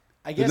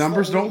 I guess the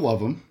numbers don't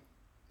love them.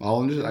 I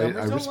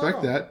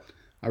respect that.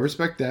 I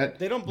respect that.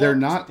 They're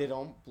not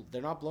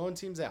blowing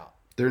teams out.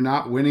 They're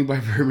not winning by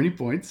very many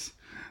points.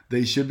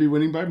 They should be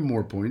winning by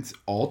more points.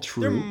 All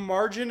true. Their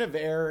margin of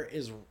error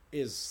is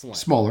slim.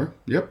 Smaller.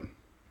 Yep.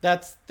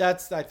 That's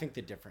I think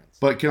the difference.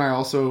 But can I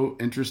also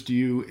interest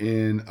you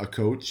in a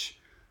coach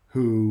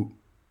who,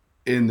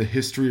 in the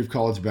history of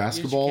college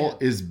basketball,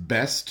 is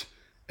best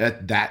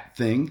at that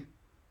thing?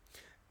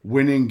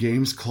 Winning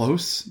games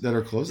that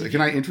are close. Can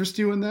I interest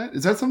you in that?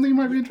 Is that something you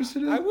might be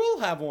interested in? I will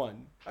have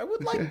one. I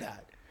would like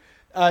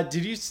that.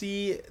 Did you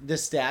see the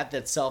stat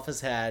that Self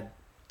has had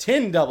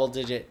 10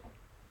 double-digit...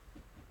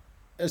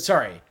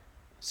 Sorry.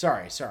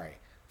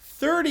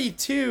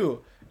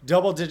 32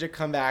 double-digit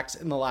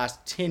comebacks in the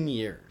last 10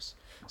 years.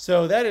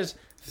 So that is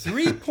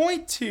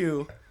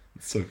 3.2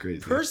 so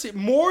crazy.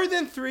 More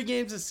than 3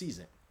 games a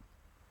season.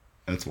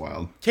 That's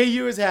wild.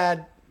 KU has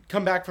had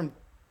come back from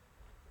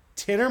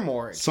 10 or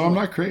more. So I'm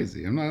not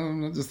crazy. I'm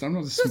not just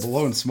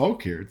blowing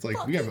smoke here. It's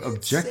we have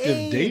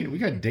objective data. We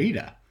got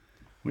data.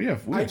 We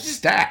have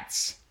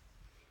stats.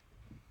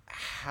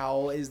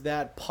 How is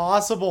that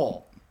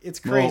possible? It's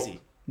crazy. Well,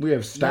 we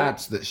have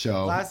stats that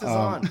show. Glasses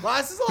on.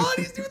 Glasses on.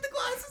 He's doing the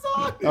glasses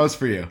on. That was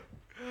for you.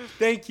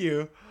 Thank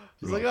you.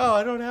 He's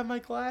I don't have my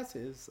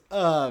glasses.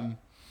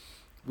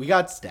 We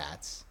got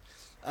stats.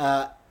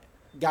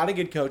 Got a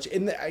good coach.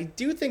 And I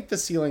do think the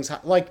ceiling's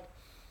high.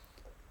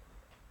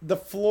 The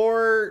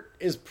floor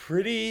is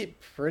pretty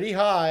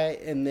high.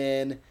 And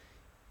then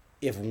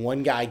if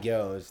one guy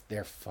goes,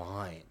 they're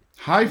fine.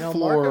 High Marco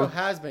floor,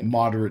 has been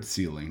moderate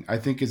ceiling, I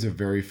think is a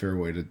very fair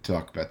way to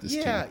talk about this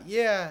team.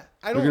 Yeah.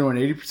 They're going to win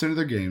 80% of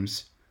their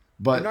games,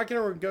 but I'm not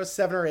going to go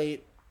 7 or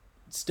 8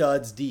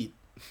 studs deep.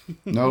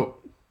 No,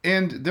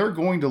 and they're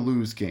going to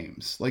lose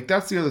games. Like,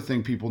 that's the other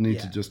thing people need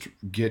to just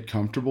get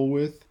comfortable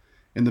with.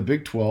 In the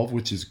Big 12,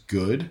 which is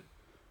good,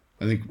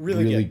 I think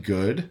really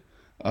good.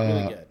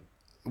 Really good.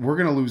 We're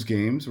going to lose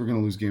games. We're going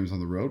to lose games on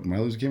the road. We might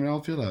lose a game in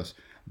Allen Fieldhouse.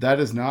 That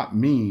does not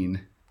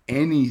mean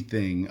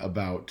anything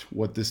about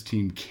what this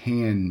team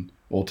can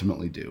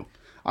ultimately do.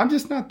 I'm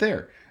just not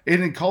there.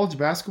 And in college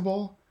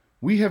basketball,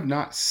 we have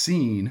not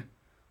seen,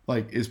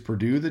 like, is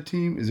Purdue the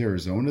team? Is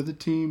Arizona the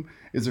team?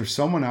 Is there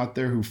someone out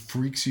there who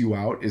freaks you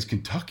out? Is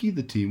Kentucky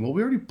the team? Well,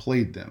 we already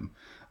played them.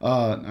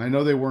 I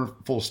know they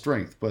weren't full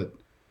strength, but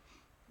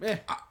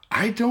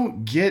I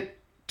don't get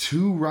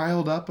too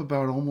riled up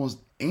about almost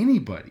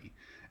anybody.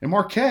 And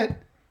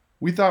Marquette,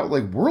 we thought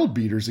like world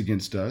beaters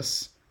against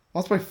us,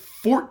 lost by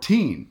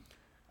 14.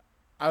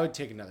 I would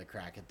take another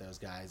crack at those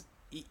guys,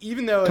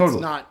 even though it's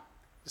not.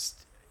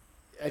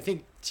 I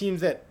think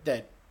teams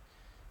that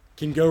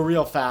can go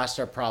real fast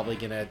are probably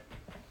gonna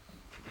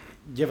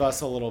give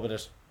us a little bit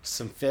of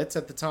some fits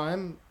at the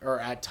time or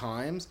at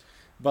times.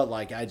 But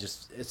like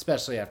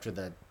especially after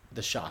the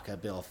Shaka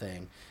Bill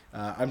thing.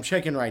 I'm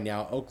checking right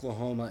now.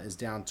 Oklahoma is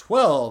down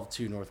 12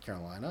 to North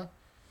Carolina.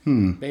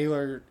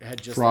 Baylor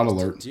had just fraud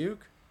lost alert to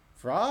Duke.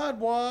 Fraud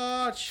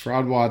watch.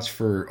 Fraud watch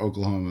for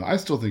Oklahoma. I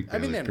still think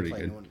Baylor's pretty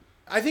good.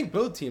 I think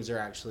both teams are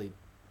actually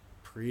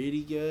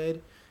pretty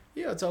good.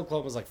 It's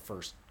Oklahoma's like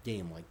first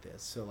game like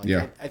this, so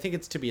like I think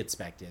it's to be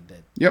expected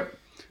that. Yep,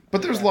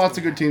 but there's lots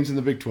of good teams in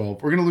the Big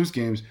 12. We're gonna lose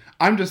games.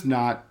 I'm just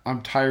not.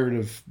 I'm tired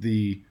of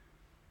the.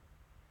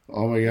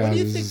 Oh my God,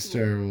 this is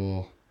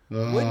terrible.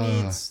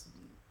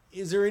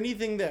 Is there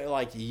anything that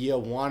like you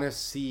want to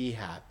see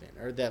happen,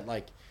 or that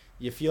like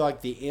you feel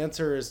like the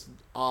answer is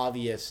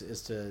obvious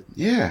is to?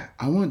 Yeah,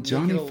 I want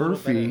Johnny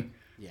Furphy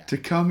to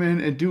come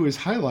in and do his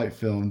highlight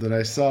film that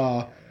I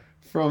saw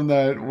from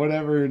that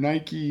whatever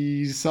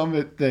Nike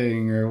Summit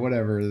thing or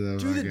whatever.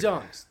 Do the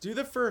dunks. Do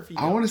the Furphy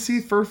dunks. I want to see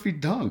Furphy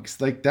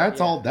dunks. Like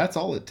that's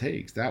all it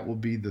takes. That will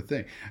be the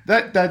thing.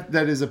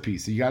 That is a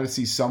piece. You got to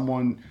see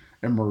someone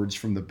emerge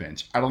from the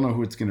bench. I don't know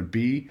who it's going to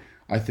be.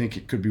 I think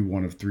it could be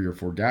one of 3 or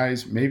 4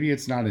 guys. Maybe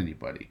it's not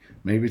anybody.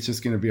 Maybe it's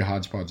just going to be a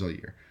hodgepodge all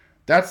year.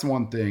 That's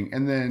one thing.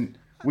 And then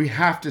we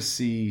have to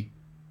see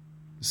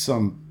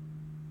some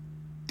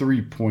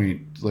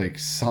 3-point like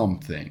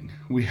something.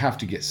 We have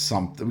to get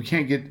something. We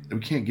can't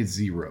get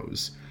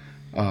zeros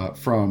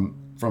from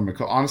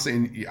a. Honestly,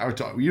 and you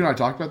and I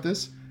talked about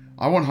this.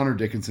 I want Hunter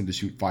Dickinson to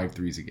shoot 5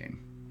 threes a game.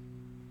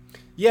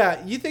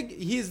 Yeah, you think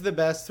he's the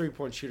best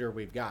 3-point shooter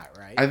we've got,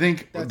 right? I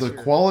think the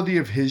quality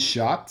of his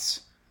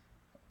shots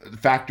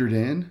factored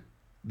in,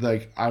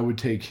 like I would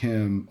take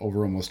him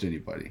over almost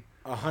anybody.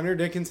 A Hunter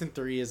Dickinson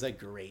 3 is a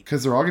great,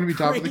 because they're all going to be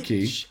top of the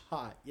key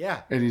shot.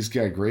 Yeah, and he's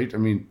got great. I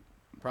mean,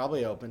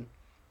 probably open.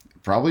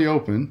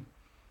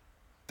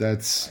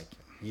 That's like,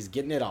 he's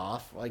getting it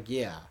off. Like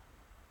yeah.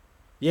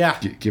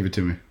 Give it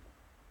to me.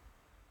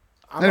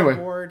 I'm on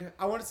board.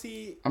 I want to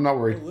see. I'm not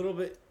worried. A little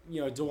bit.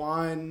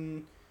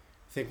 DeJuan, I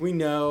think we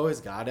know, has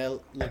got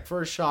to look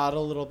for a shot a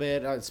little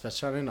bit,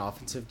 especially on an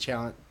offensive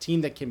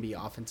team that can be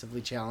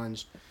offensively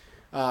challenged.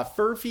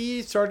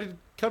 Furphy started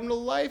coming to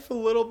life a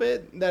little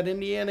bit that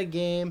Indiana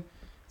game.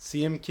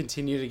 See him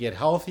continue to get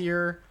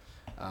healthier.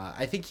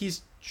 I think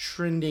he's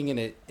trending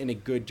in a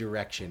good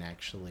direction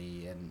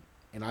actually,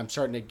 and I'm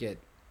starting to get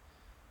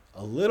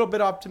a little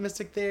bit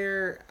optimistic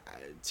there.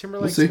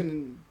 Timberlake's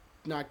been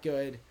not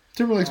good.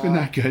 Timberlake's been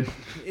not good.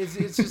 It's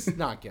just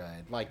not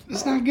good. Like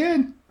it's not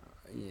good.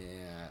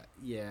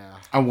 Yeah.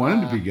 I want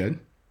him to be good.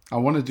 I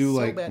want to do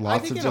like bad.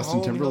 lots of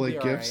Justin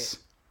Timberlake gifts. Right.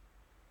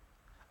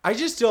 I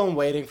just still am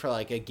waiting for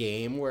like a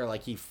game where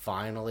like he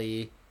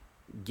finally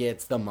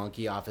gets the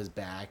monkey off his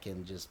back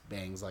and just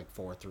bangs like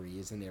 4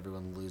 threes and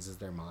everyone loses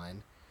their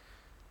mind.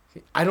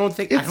 I don't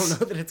know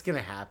that it's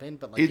gonna happen,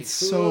 but like it's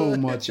so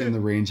much in the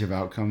range of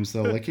outcomes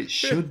though. Like it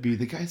should be.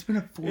 The guy's been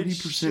a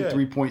 40%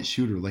 3-point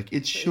shooter. Like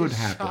it should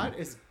happen. Shot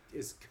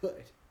is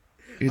good.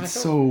 It's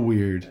so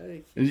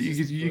weird.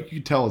 You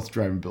can tell it's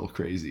driving Bill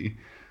crazy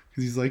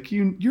because he's like,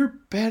 you're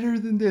better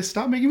than this.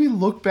 Stop making me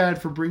look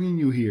bad for bringing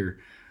you here.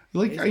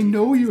 Like I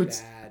know you.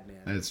 It's bad,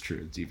 man. That's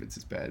true. Defense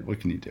is bad. What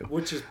can you do?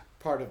 Which is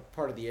part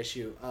of the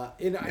issue.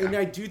 And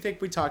I do think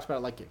we talked about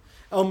it, like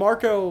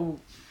Marco.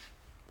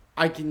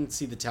 I can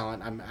see the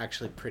talent. I'm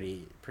actually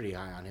pretty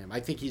high on him.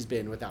 I think he's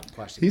been without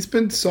question. He's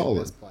been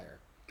solid. Player.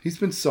 He's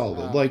been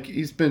solid. Like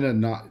he's been a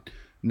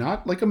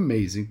not like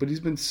amazing, but he's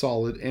been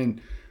solid. And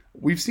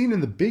we've seen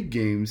in the big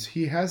games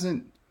he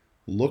hasn't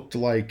looked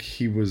like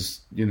he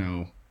was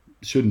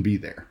shouldn't be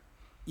there.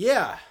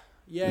 Yeah.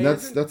 And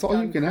that's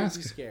all you can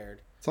ask. Scared.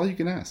 That's all you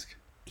can ask.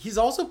 He's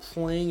also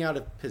playing out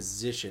of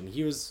position.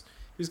 He was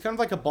kind of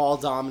like a ball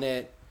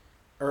dominant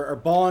or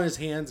ball in his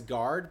hands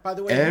guard. By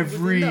the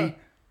way,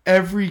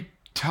 every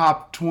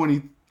top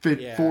 20,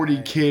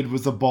 40 kid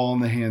was a ball in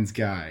the hands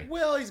guy.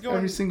 Well, he's going...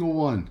 Every single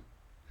one.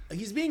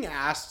 He's being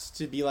asked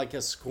to be like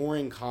a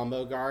scoring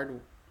combo guard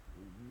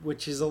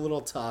which is a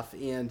little tough.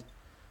 And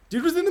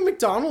dude was in the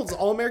McDonald's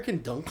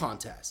All-American Dunk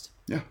Contest.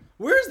 Yeah.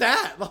 Where's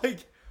that?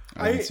 Like,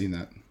 I haven't seen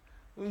that.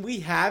 We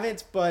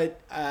haven't,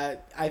 but I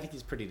think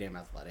he's pretty damn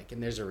athletic,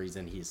 and there's a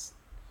reason he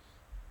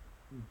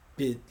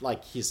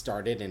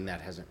started, and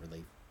that hasn't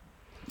really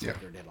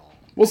figured at all.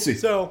 We'll see.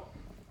 So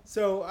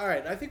all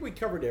right, I think we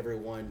covered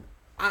everyone.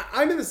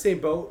 I'm in the same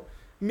boat.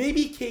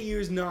 Maybe KU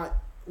is not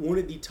one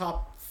of the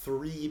top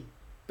 3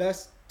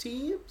 best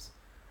teams.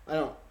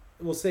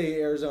 We'll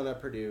say Arizona,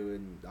 Purdue,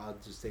 and I'll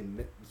just say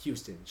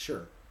Houston.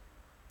 Sure.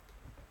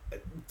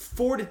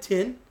 4 to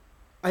 10,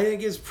 I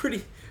think is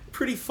pretty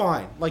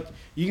fine. Like,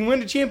 you can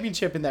win a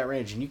championship in that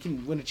range, and you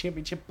can win a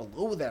championship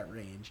below that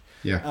range.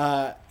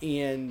 Yeah.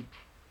 And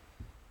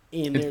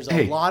there's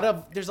a lot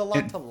to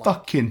like.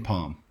 Fuck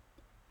Kenpom.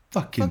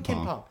 Fuck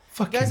Kenpom.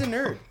 Fuck Guy's a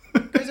Kenpom.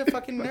 nerd. Guy's a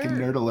fucking nerd. Fucking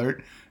nerd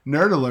alert.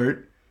 Nerd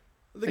alert.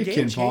 The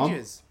game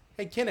changes.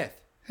 Hey, Kenneth.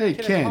 Hey,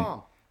 Kenneth Ken.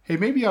 Palm. Hey,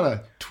 maybe you ought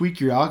to tweak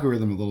your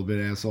algorithm a little bit,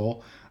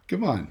 asshole.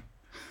 Come on.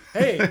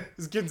 Hey,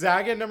 is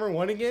Gonzaga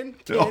 #1 again?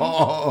 Ken?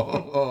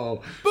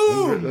 Oh.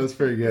 Boom! That was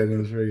pretty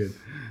good.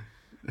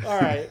 All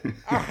right.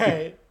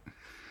 I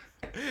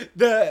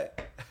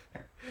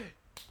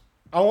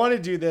want to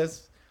do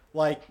this.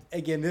 Like,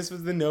 again, this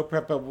was the no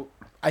prep, but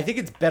I think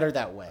it's better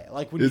that way.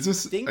 Like, when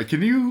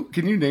can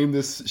you name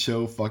this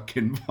show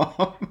 "Fucking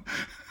Pom"?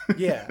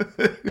 Yeah,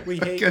 we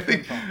hate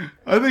Kenpom.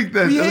 I think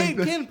that we hate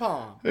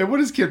Kenpom. Hey, what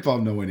does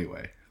Kenpom know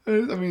anyway? I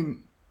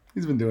mean,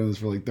 he's been doing this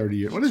for like 30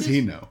 years. What does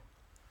he know?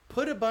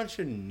 Put a bunch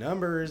of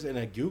numbers in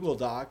a Google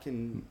Doc,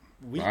 and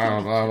we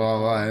can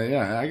blah.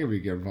 Yeah, I can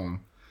be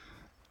Kenpom.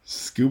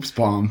 Scoops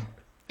Palm.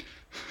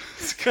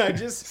 Can I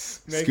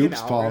just make an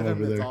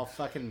algorithm that's all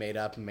fucking made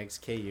up and makes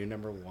KU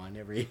 #1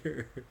 every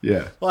year?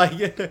 Yeah. Like,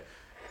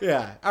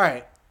 yeah. All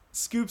right.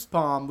 Scoops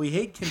Palm. We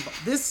hate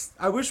Kenpom.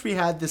 I wish we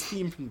had this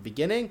theme from the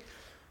beginning.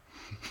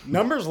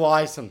 Numbers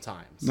lie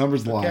sometimes.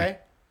 Numbers lie. Okay?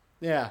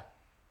 Yeah.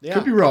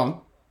 Could be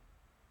wrong.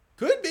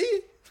 Could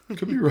be.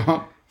 Could be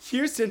wrong.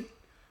 Houston,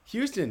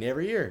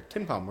 every year.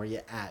 Kenpom, where you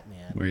at,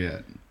 man? Where you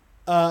at?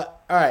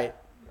 All right.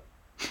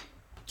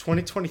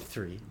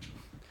 2023.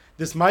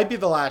 This might be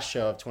the last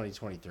show of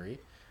 2023.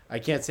 I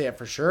can't say it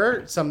for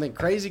sure. Something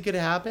crazy could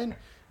happen.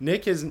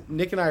 Nick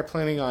and I are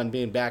planning on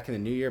being back in the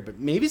new year, but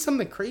maybe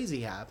something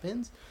crazy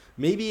happens.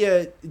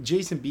 Maybe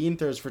Jason Bean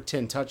throws for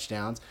 10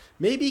 touchdowns.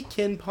 Maybe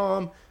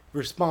Kenpom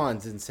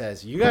responds and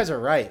says, "You guys are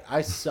right.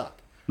 I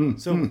suck."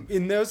 So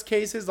in those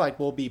cases, like,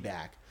 we'll be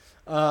back.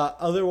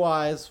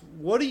 Otherwise,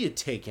 what are you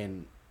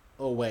taking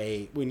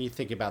away when you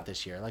think about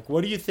this year? Like,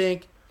 what do you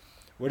think?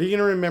 What are you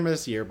going to remember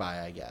this year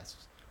by, I guess?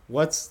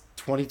 What's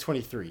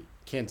 2023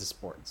 Kansas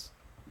sports?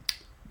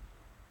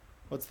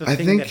 What's the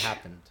thing that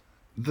happened?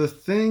 The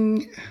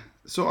thing,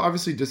 so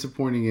obviously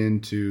disappointing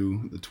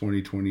into the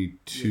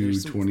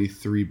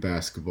 2022-23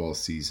 basketball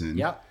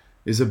season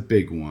is a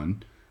big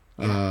one.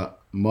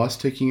 Muss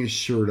taking his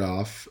shirt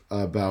off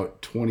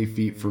about 20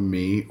 feet from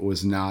me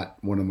was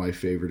not one of my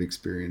favorite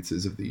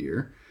experiences of the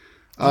year.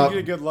 Did you get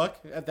a good look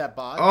at that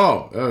bod?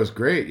 Oh, that was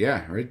great.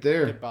 Yeah, right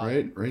there.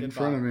 Right in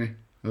front of me.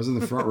 I was in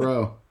the front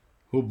row.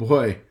 Oh,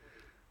 boy.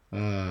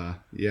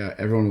 Yeah,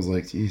 everyone was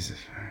like, "Jesus,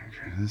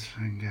 this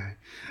fucking guy."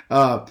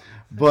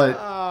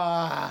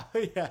 But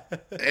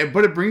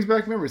it brings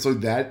back memories. So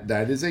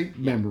that is a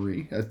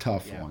memory, a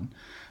tough one.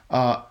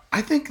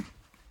 I think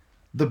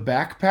the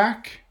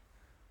backpack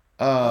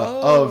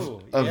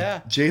of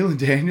Jalen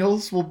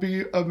Daniels will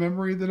be a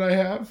memory that I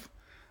have.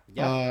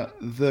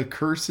 The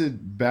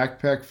cursed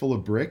backpack full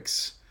of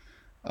bricks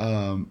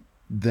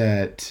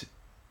that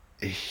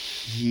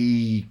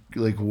he,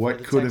 like,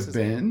 what could have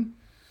been.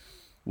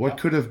 What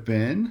could have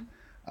been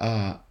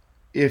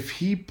if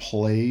he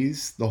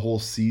plays the whole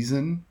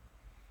season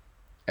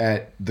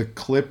at the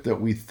clip that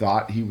we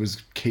thought he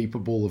was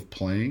capable of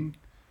playing?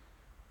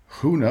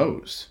 Who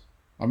knows?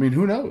 I mean,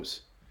 who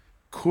knows?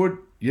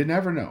 You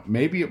never know.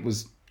 Maybe it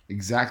was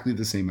exactly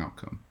the same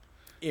outcome.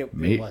 It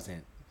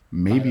wasn't.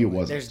 Maybe it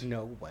wasn't. There's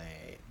no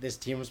way. This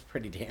team was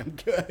pretty damn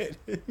good.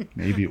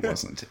 Maybe it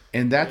wasn't.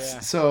 And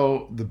that's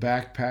so the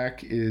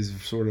backpack is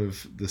sort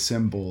of the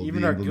symbol.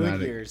 Even our good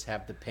years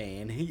have the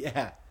pain.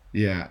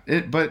 Yeah.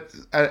 But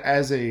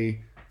as an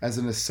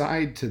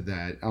aside to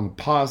that, on a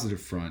positive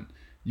front,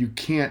 you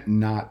can't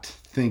not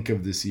think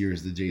of this year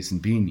as the Jason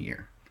Bean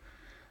year.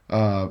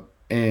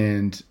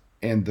 And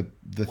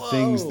the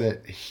things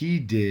that he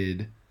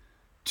did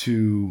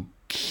to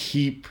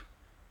keep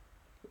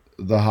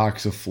the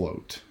Hawks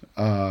afloat.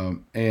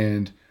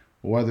 And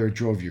whether it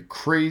drove you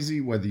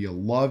crazy, whether you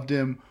loved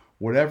him,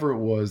 whatever it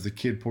was, the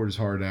kid poured his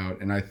heart out.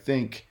 And I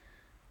think,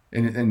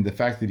 and the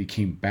fact that he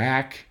came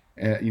back,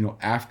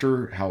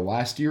 after how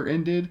last year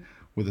ended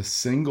with a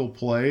single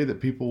play that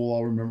people will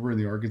all remember in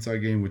the Arkansas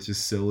game, which is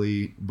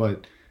silly,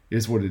 but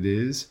is what it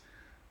is.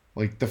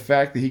 Like, the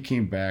fact that he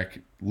came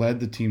back,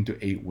 led the team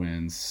to 8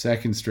 wins,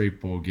 second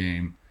straight bowl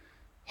game,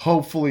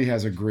 hopefully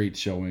has a great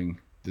showing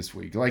this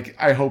week. Like,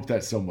 I hope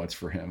that so much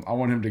for him. I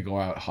want him to go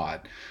out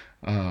hot.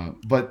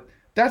 But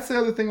that's the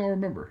other thing I'll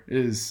remember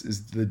is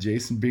the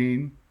Jason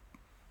Bean,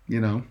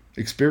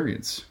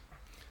 experience.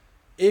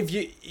 if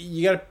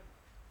you got to...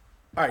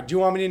 All right, do you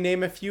want me to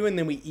name a few and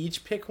then we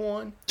each pick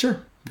one?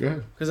 Sure. Go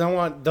ahead. Because I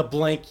want the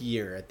blank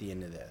year at the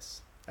end of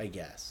this, I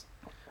guess.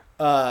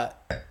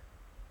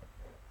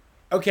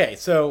 Okay,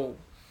 so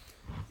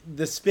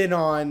the spin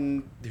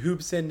on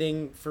hoops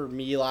ending for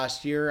me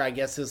last year, I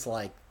guess, is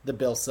like the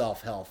Bill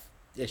Self-health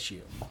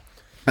issue.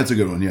 That's a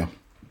good one, yeah.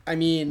 I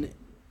mean,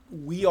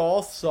 we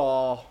all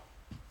saw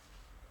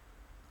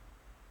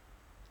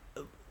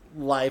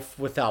life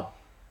without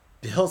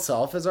Bill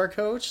Self as our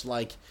coach,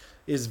 like,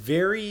 is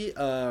very,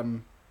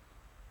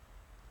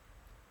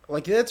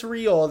 like, that's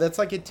real. That's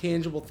like a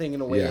tangible thing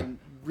in a way it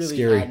really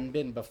Scary. hadn't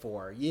been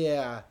before.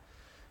 Yeah.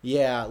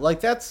 Yeah.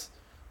 Like, that's,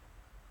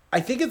 I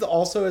think it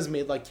also has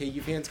made, like,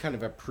 KU fans kind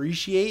of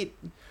appreciate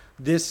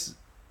this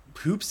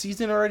hoop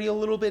season already a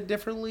little bit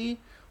differently.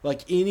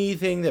 Like,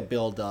 anything that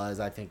Bill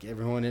does, I think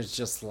everyone is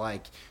just,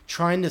 like,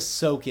 trying to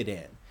soak it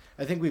in.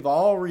 I think we've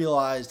all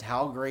realized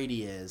how great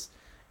he is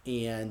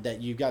and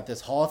that you've got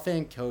this Hall of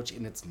Fame coach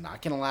and it's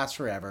not going to last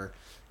forever.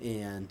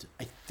 And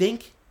I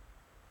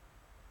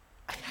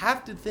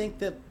have to think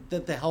that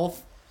the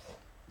health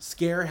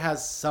scare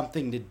has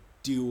something to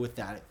do with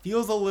that. It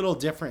feels a little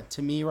different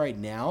to me right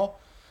now.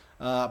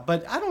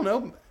 But I don't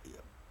know.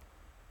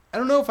 I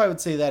don't know if I would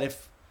say that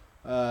if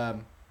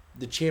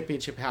the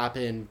championship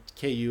happened,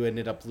 KU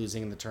ended up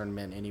losing in the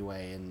tournament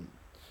anyway, and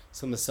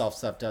some of the self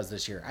stuff does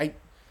this year.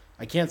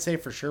 I can't say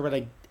for sure, but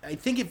I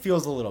think it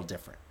feels a little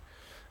different.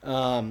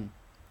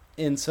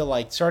 And so,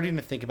 like, starting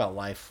to think about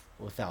life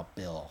without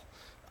Bill,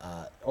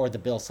 or the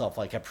Bill Self,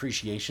 like,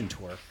 appreciation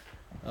tour.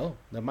 Oh,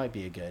 that might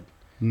be a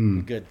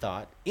good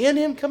thought. And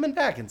him coming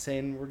back and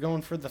saying we're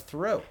going for the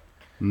throat.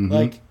 Mm-hmm.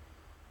 Like,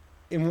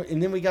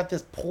 and then we got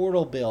this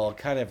portal Bill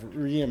kind of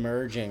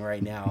reemerging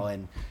right now,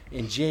 and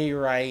Jay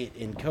Wright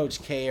and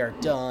Coach K are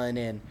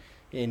done,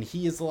 and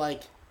he is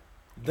like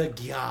the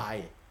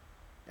guy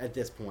at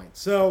this point.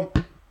 So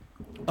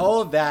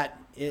all of that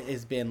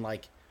has been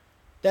like,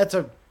 that's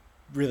a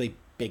really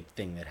big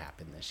thing that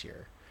happened this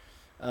year.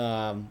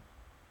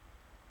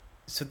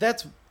 So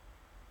that's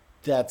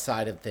that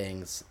side of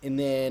things. And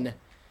then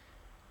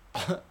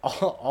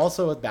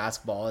also with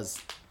basketball is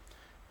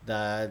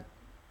the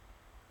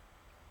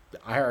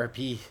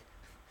IRP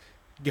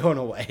going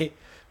away.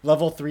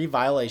 Level 3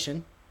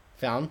 violation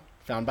found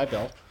by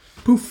Bill.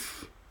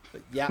 Poof.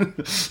 Yeah.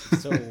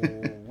 So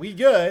we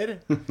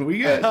good. We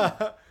good.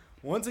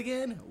 Once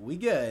again, we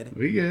good.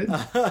 We good.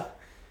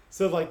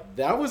 So, like,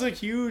 that was a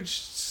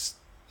huge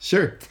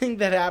Sure. thing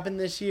that happened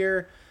this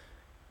year.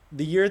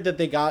 The year that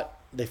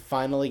they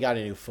finally got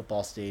a new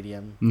football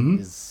stadium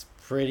is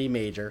pretty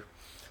major.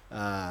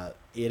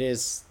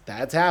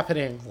 That's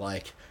happening.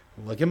 Like,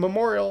 look at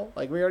Memorial.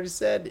 Like we already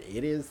said,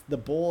 the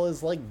bowl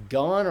is like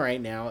gone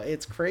right now.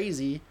 It's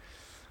crazy.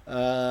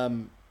 Yeah,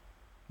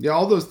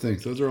 all those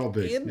things. Those are all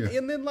big.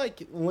 And then,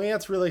 like,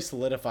 Lance really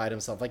solidified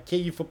himself. Like,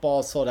 KU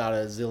football sold out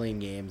a zillion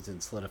games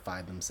and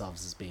solidified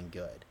themselves as being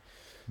good.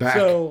 Back.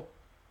 So,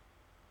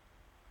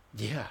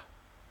 yeah.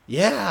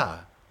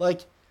 Yeah.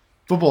 Like,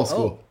 Football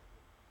school.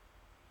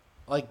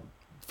 Like,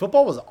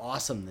 football was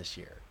awesome this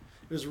year.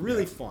 It was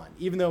really fun,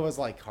 even though it was,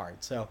 like,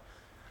 hard. So,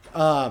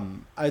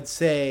 I'd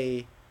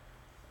say,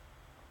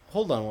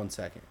 hold on one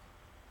second.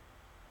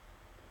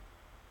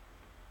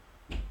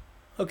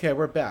 Okay,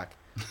 we're back.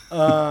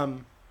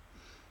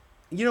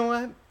 You know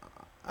what?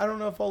 I don't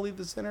know if I'll leave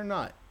this in or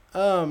not.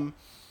 Anyway.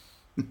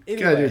 You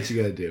gotta do what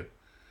you gotta do.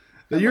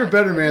 You're a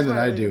better man than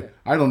I do.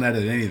 I don't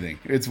edit anything.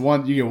 It's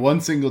you get one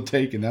single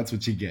take, and that's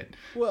what you get.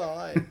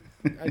 Well,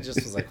 I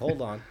just was like,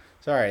 hold on.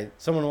 Sorry,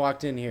 someone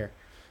walked in here.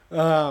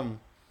 Are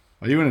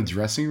you in a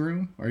dressing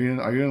room? Are you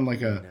in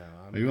like a? No,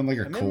 are you in like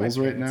a Kohl's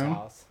right now?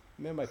 House.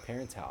 I'm in my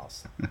parents'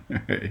 house.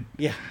 Right.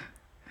 Yeah,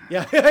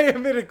 I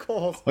am in a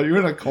Kohl's. Are you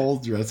in a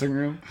Kohl's dressing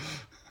room?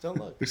 Don't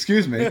look.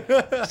 Excuse me.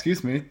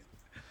 Excuse me.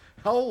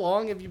 How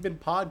long have you been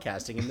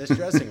podcasting in this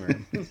dressing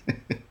room?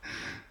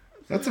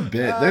 That's a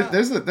bit.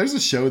 There's a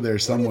show there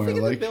somewhere.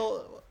 Like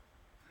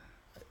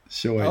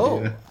show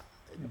idea.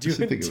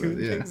 Doing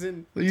things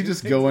in. You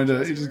just go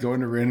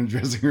into random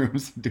dressing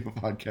rooms and do a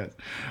podcast.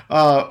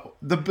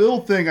 The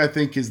Bill thing, I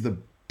think, is the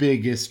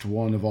biggest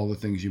one of all the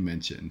things you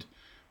mentioned,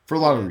 for a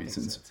lot of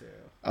reasons.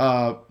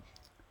 So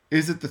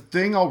is it the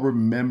thing I'll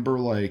remember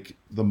like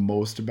the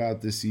most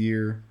about this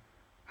year?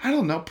 I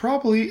don't know.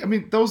 Probably. I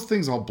mean, those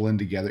things all blend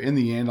together. In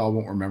the end, I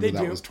won't remember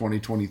that was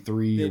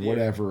 2023 or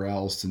whatever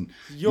else. And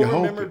you'll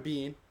remember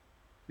being.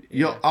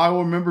 I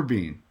will remember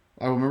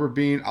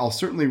being. I'll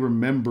certainly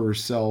remember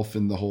Self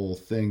and the whole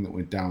thing that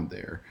went down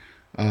there.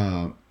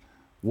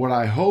 What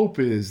I hope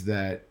is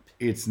that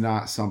it's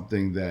not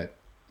something that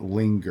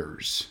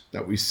lingers,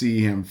 that we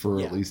see him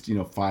for at least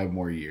 5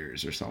 more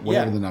years or something,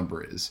 whatever the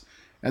number is.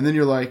 And then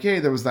you're like, hey,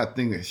 there was that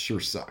thing that sure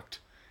sucked,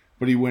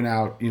 but he went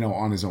out,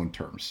 on his own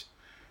terms.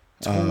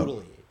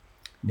 Totally.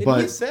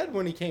 But he said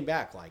when he came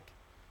back, like,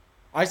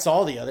 I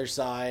saw the other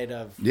side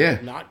of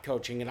not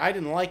coaching, and I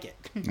didn't like it.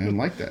 I didn't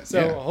like that.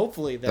 So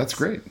hopefully that's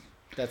great.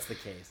 That's the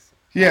case.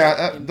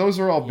 Yeah, those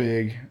are all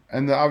big.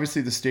 And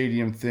obviously the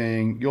stadium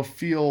thing, you'll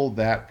feel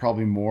that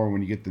probably more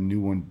when you get the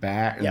new one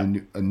back,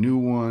 Yep. a new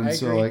one. I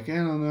So agree. like, I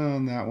don't know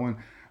on that one.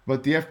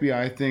 But the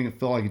FBI thing, it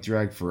felt like it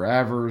dragged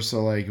forever.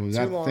 So like, was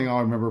Too that the long. thing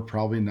I'll remember?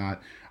 Probably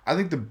not. I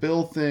think the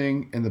Bill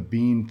thing and the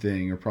Bean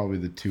thing are probably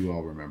the two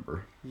I'll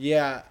remember.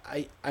 Yeah,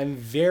 I'm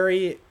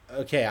very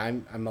okay.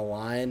 I'm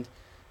aligned.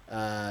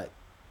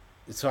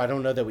 So I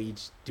don't know that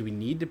do we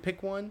need to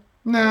pick one?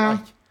 No.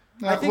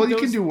 Like, I think Well, you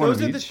can do one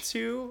those of are the each.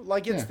 two.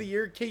 Like it's Yeah. the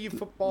year KU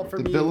football for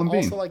The me. Bill and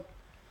Also Bean. like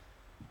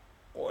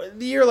or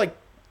the year like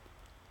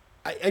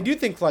I do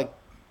think like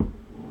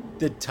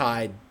the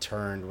tide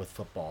turned with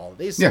football.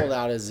 They sold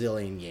out a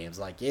zillion games.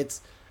 Like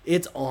it's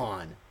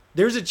on.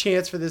 There's a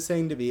chance for this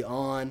thing to be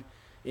on,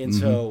 and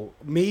so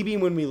maybe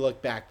when we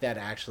look back, that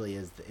actually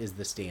is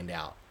the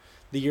standout.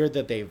 The year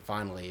that they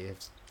finally have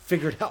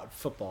figured out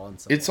football and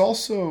stuff. It's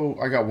also,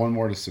 I got one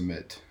more to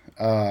submit.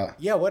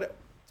 Yeah, what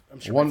I'm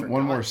sure One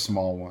more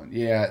small one.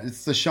 Yeah,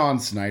 it's the Sean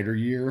Snyder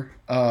year.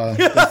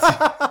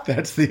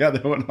 That's the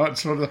other one. I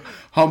just want to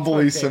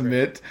humbly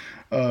submit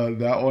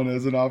that one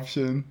as an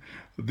option.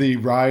 The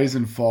rise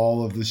and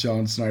fall of the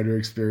Sean Snyder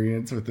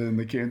experience within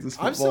the Kansas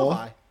football I'm still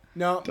high.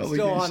 No, I'm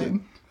still on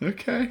it.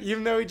 Okay.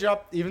 Even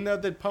though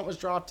the punt was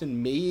dropped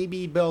and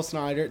maybe Bill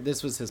Snyder,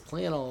 this was his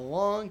plan all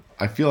along.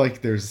 I feel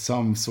like there's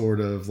some sort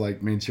of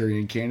like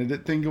Manchurian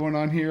candidate thing going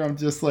on here. I'm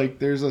just like,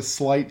 there's a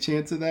slight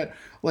chance of that.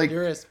 Like,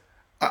 There is.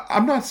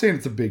 I'm not saying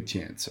it's a big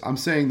chance. I'm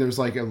saying there's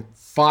like a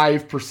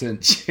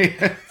 5%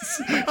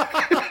 chance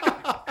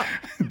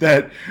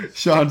that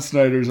Sean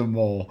Snyder's a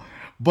mole.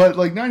 But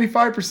like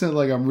 95%,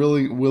 like I'm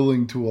really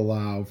willing to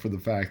allow for the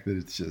fact that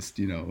it's just,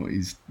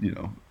 he's,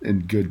 in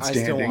good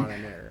standing. I still want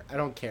him there. I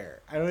don't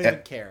care. I don't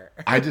even care.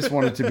 I just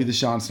want it to be the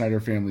Sean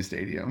Snyder Family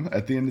Stadium.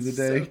 At the end of the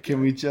day, So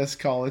can we just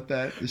call it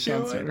that? The Sean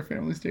know what? Snyder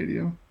Family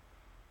Stadium?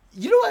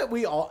 You know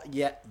what?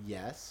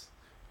 Yes.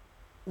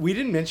 We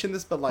didn't mention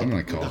this, but like I'm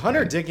gonna call the it Hunter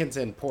that.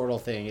 Dickinson portal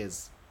thing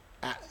is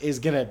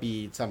gonna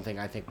be something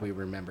I think we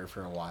remember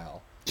for a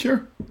while.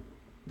 Sure.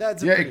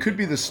 That's It could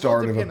be the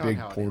start of a depend on big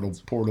how it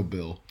ends. portal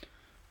bill.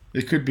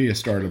 It could be a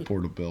start of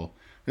portal bill.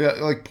 Yeah,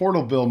 like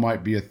portal bill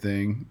might be a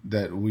thing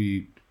that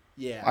we.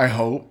 Yeah. I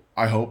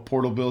hope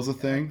portal bill's a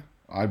thing.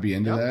 I'd be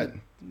into that.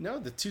 No,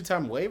 the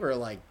 2-time waiver,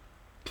 like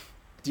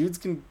dudes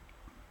can.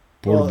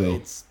 Portal bill.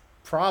 It's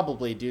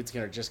probably dudes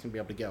are just gonna be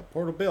able to go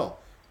Portal Bill.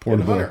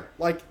 Portal and Bill. Hunter.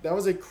 Like that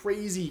was a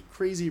crazy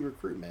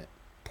recruitment.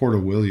 Portal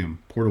William.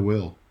 Portal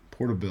Will.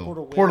 Portal Bill.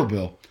 Portal Will. Portal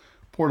Bill.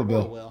 Portal Bill.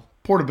 Portal Will.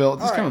 Portal Bill. It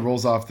just All kind of right.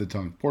 rolls off the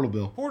tongue. Portal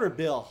Bill. Portal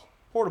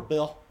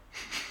Bill.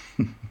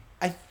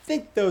 I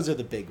think those are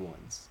the big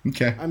ones.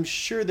 Okay. I'm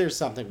sure there's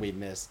something we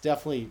missed.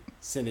 Definitely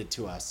send it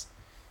to us.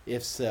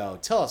 If so,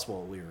 tell us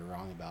what we were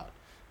wrong about.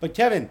 But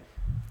Kevin,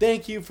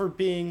 thank you for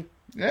being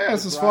Yeah,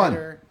 this is fun.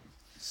 brighter,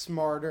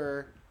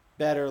 smarter,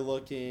 better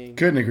looking.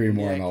 Couldn't agree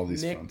more on all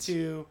these Nick fronts.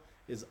 too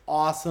is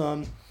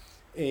awesome,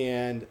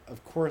 and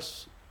of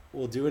course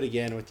we'll do it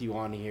again with you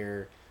on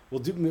here. We'll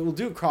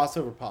do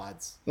crossover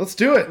pods. Let's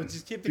do it. We'll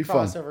just keep the Be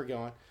fun. crossover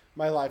going.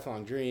 My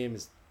lifelong dream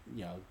is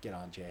get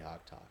on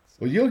Jayhawk Talks.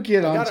 Well, you'll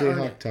get on gotta earn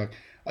Jayhawk it. Talk.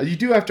 You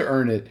do have to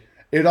earn it.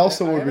 It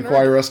also I would haven't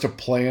require earned us to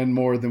plan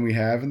more than we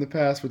have in the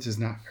past, which is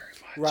not very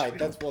much. Right, We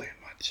that's don't what- plan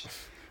much.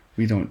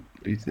 We don't.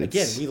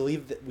 Again,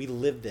 we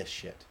live this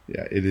shit.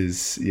 Yeah, it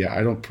is. Yeah,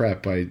 I don't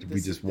prep. We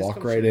just this walk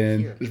comes right from in,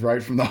 here. just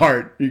right from the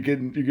heart. You're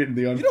getting the You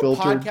don't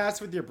unfiltered. podcast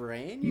with your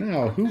brain. You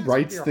No, who podcast with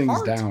writes your things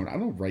heart. down? I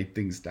don't write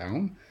things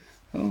down.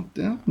 I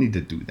don't need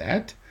to do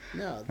that.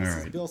 No, All this is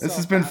right, Bill this has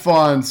Self been podcast.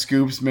 fun,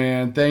 Scoops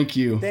man. Thank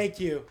you. Thank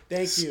you.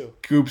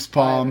 Scoops Bye,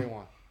 palm.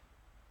 everyone.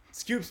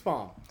 Scoops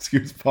Palm.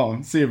 Scoops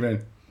palm. See you,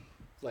 man.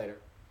 Later.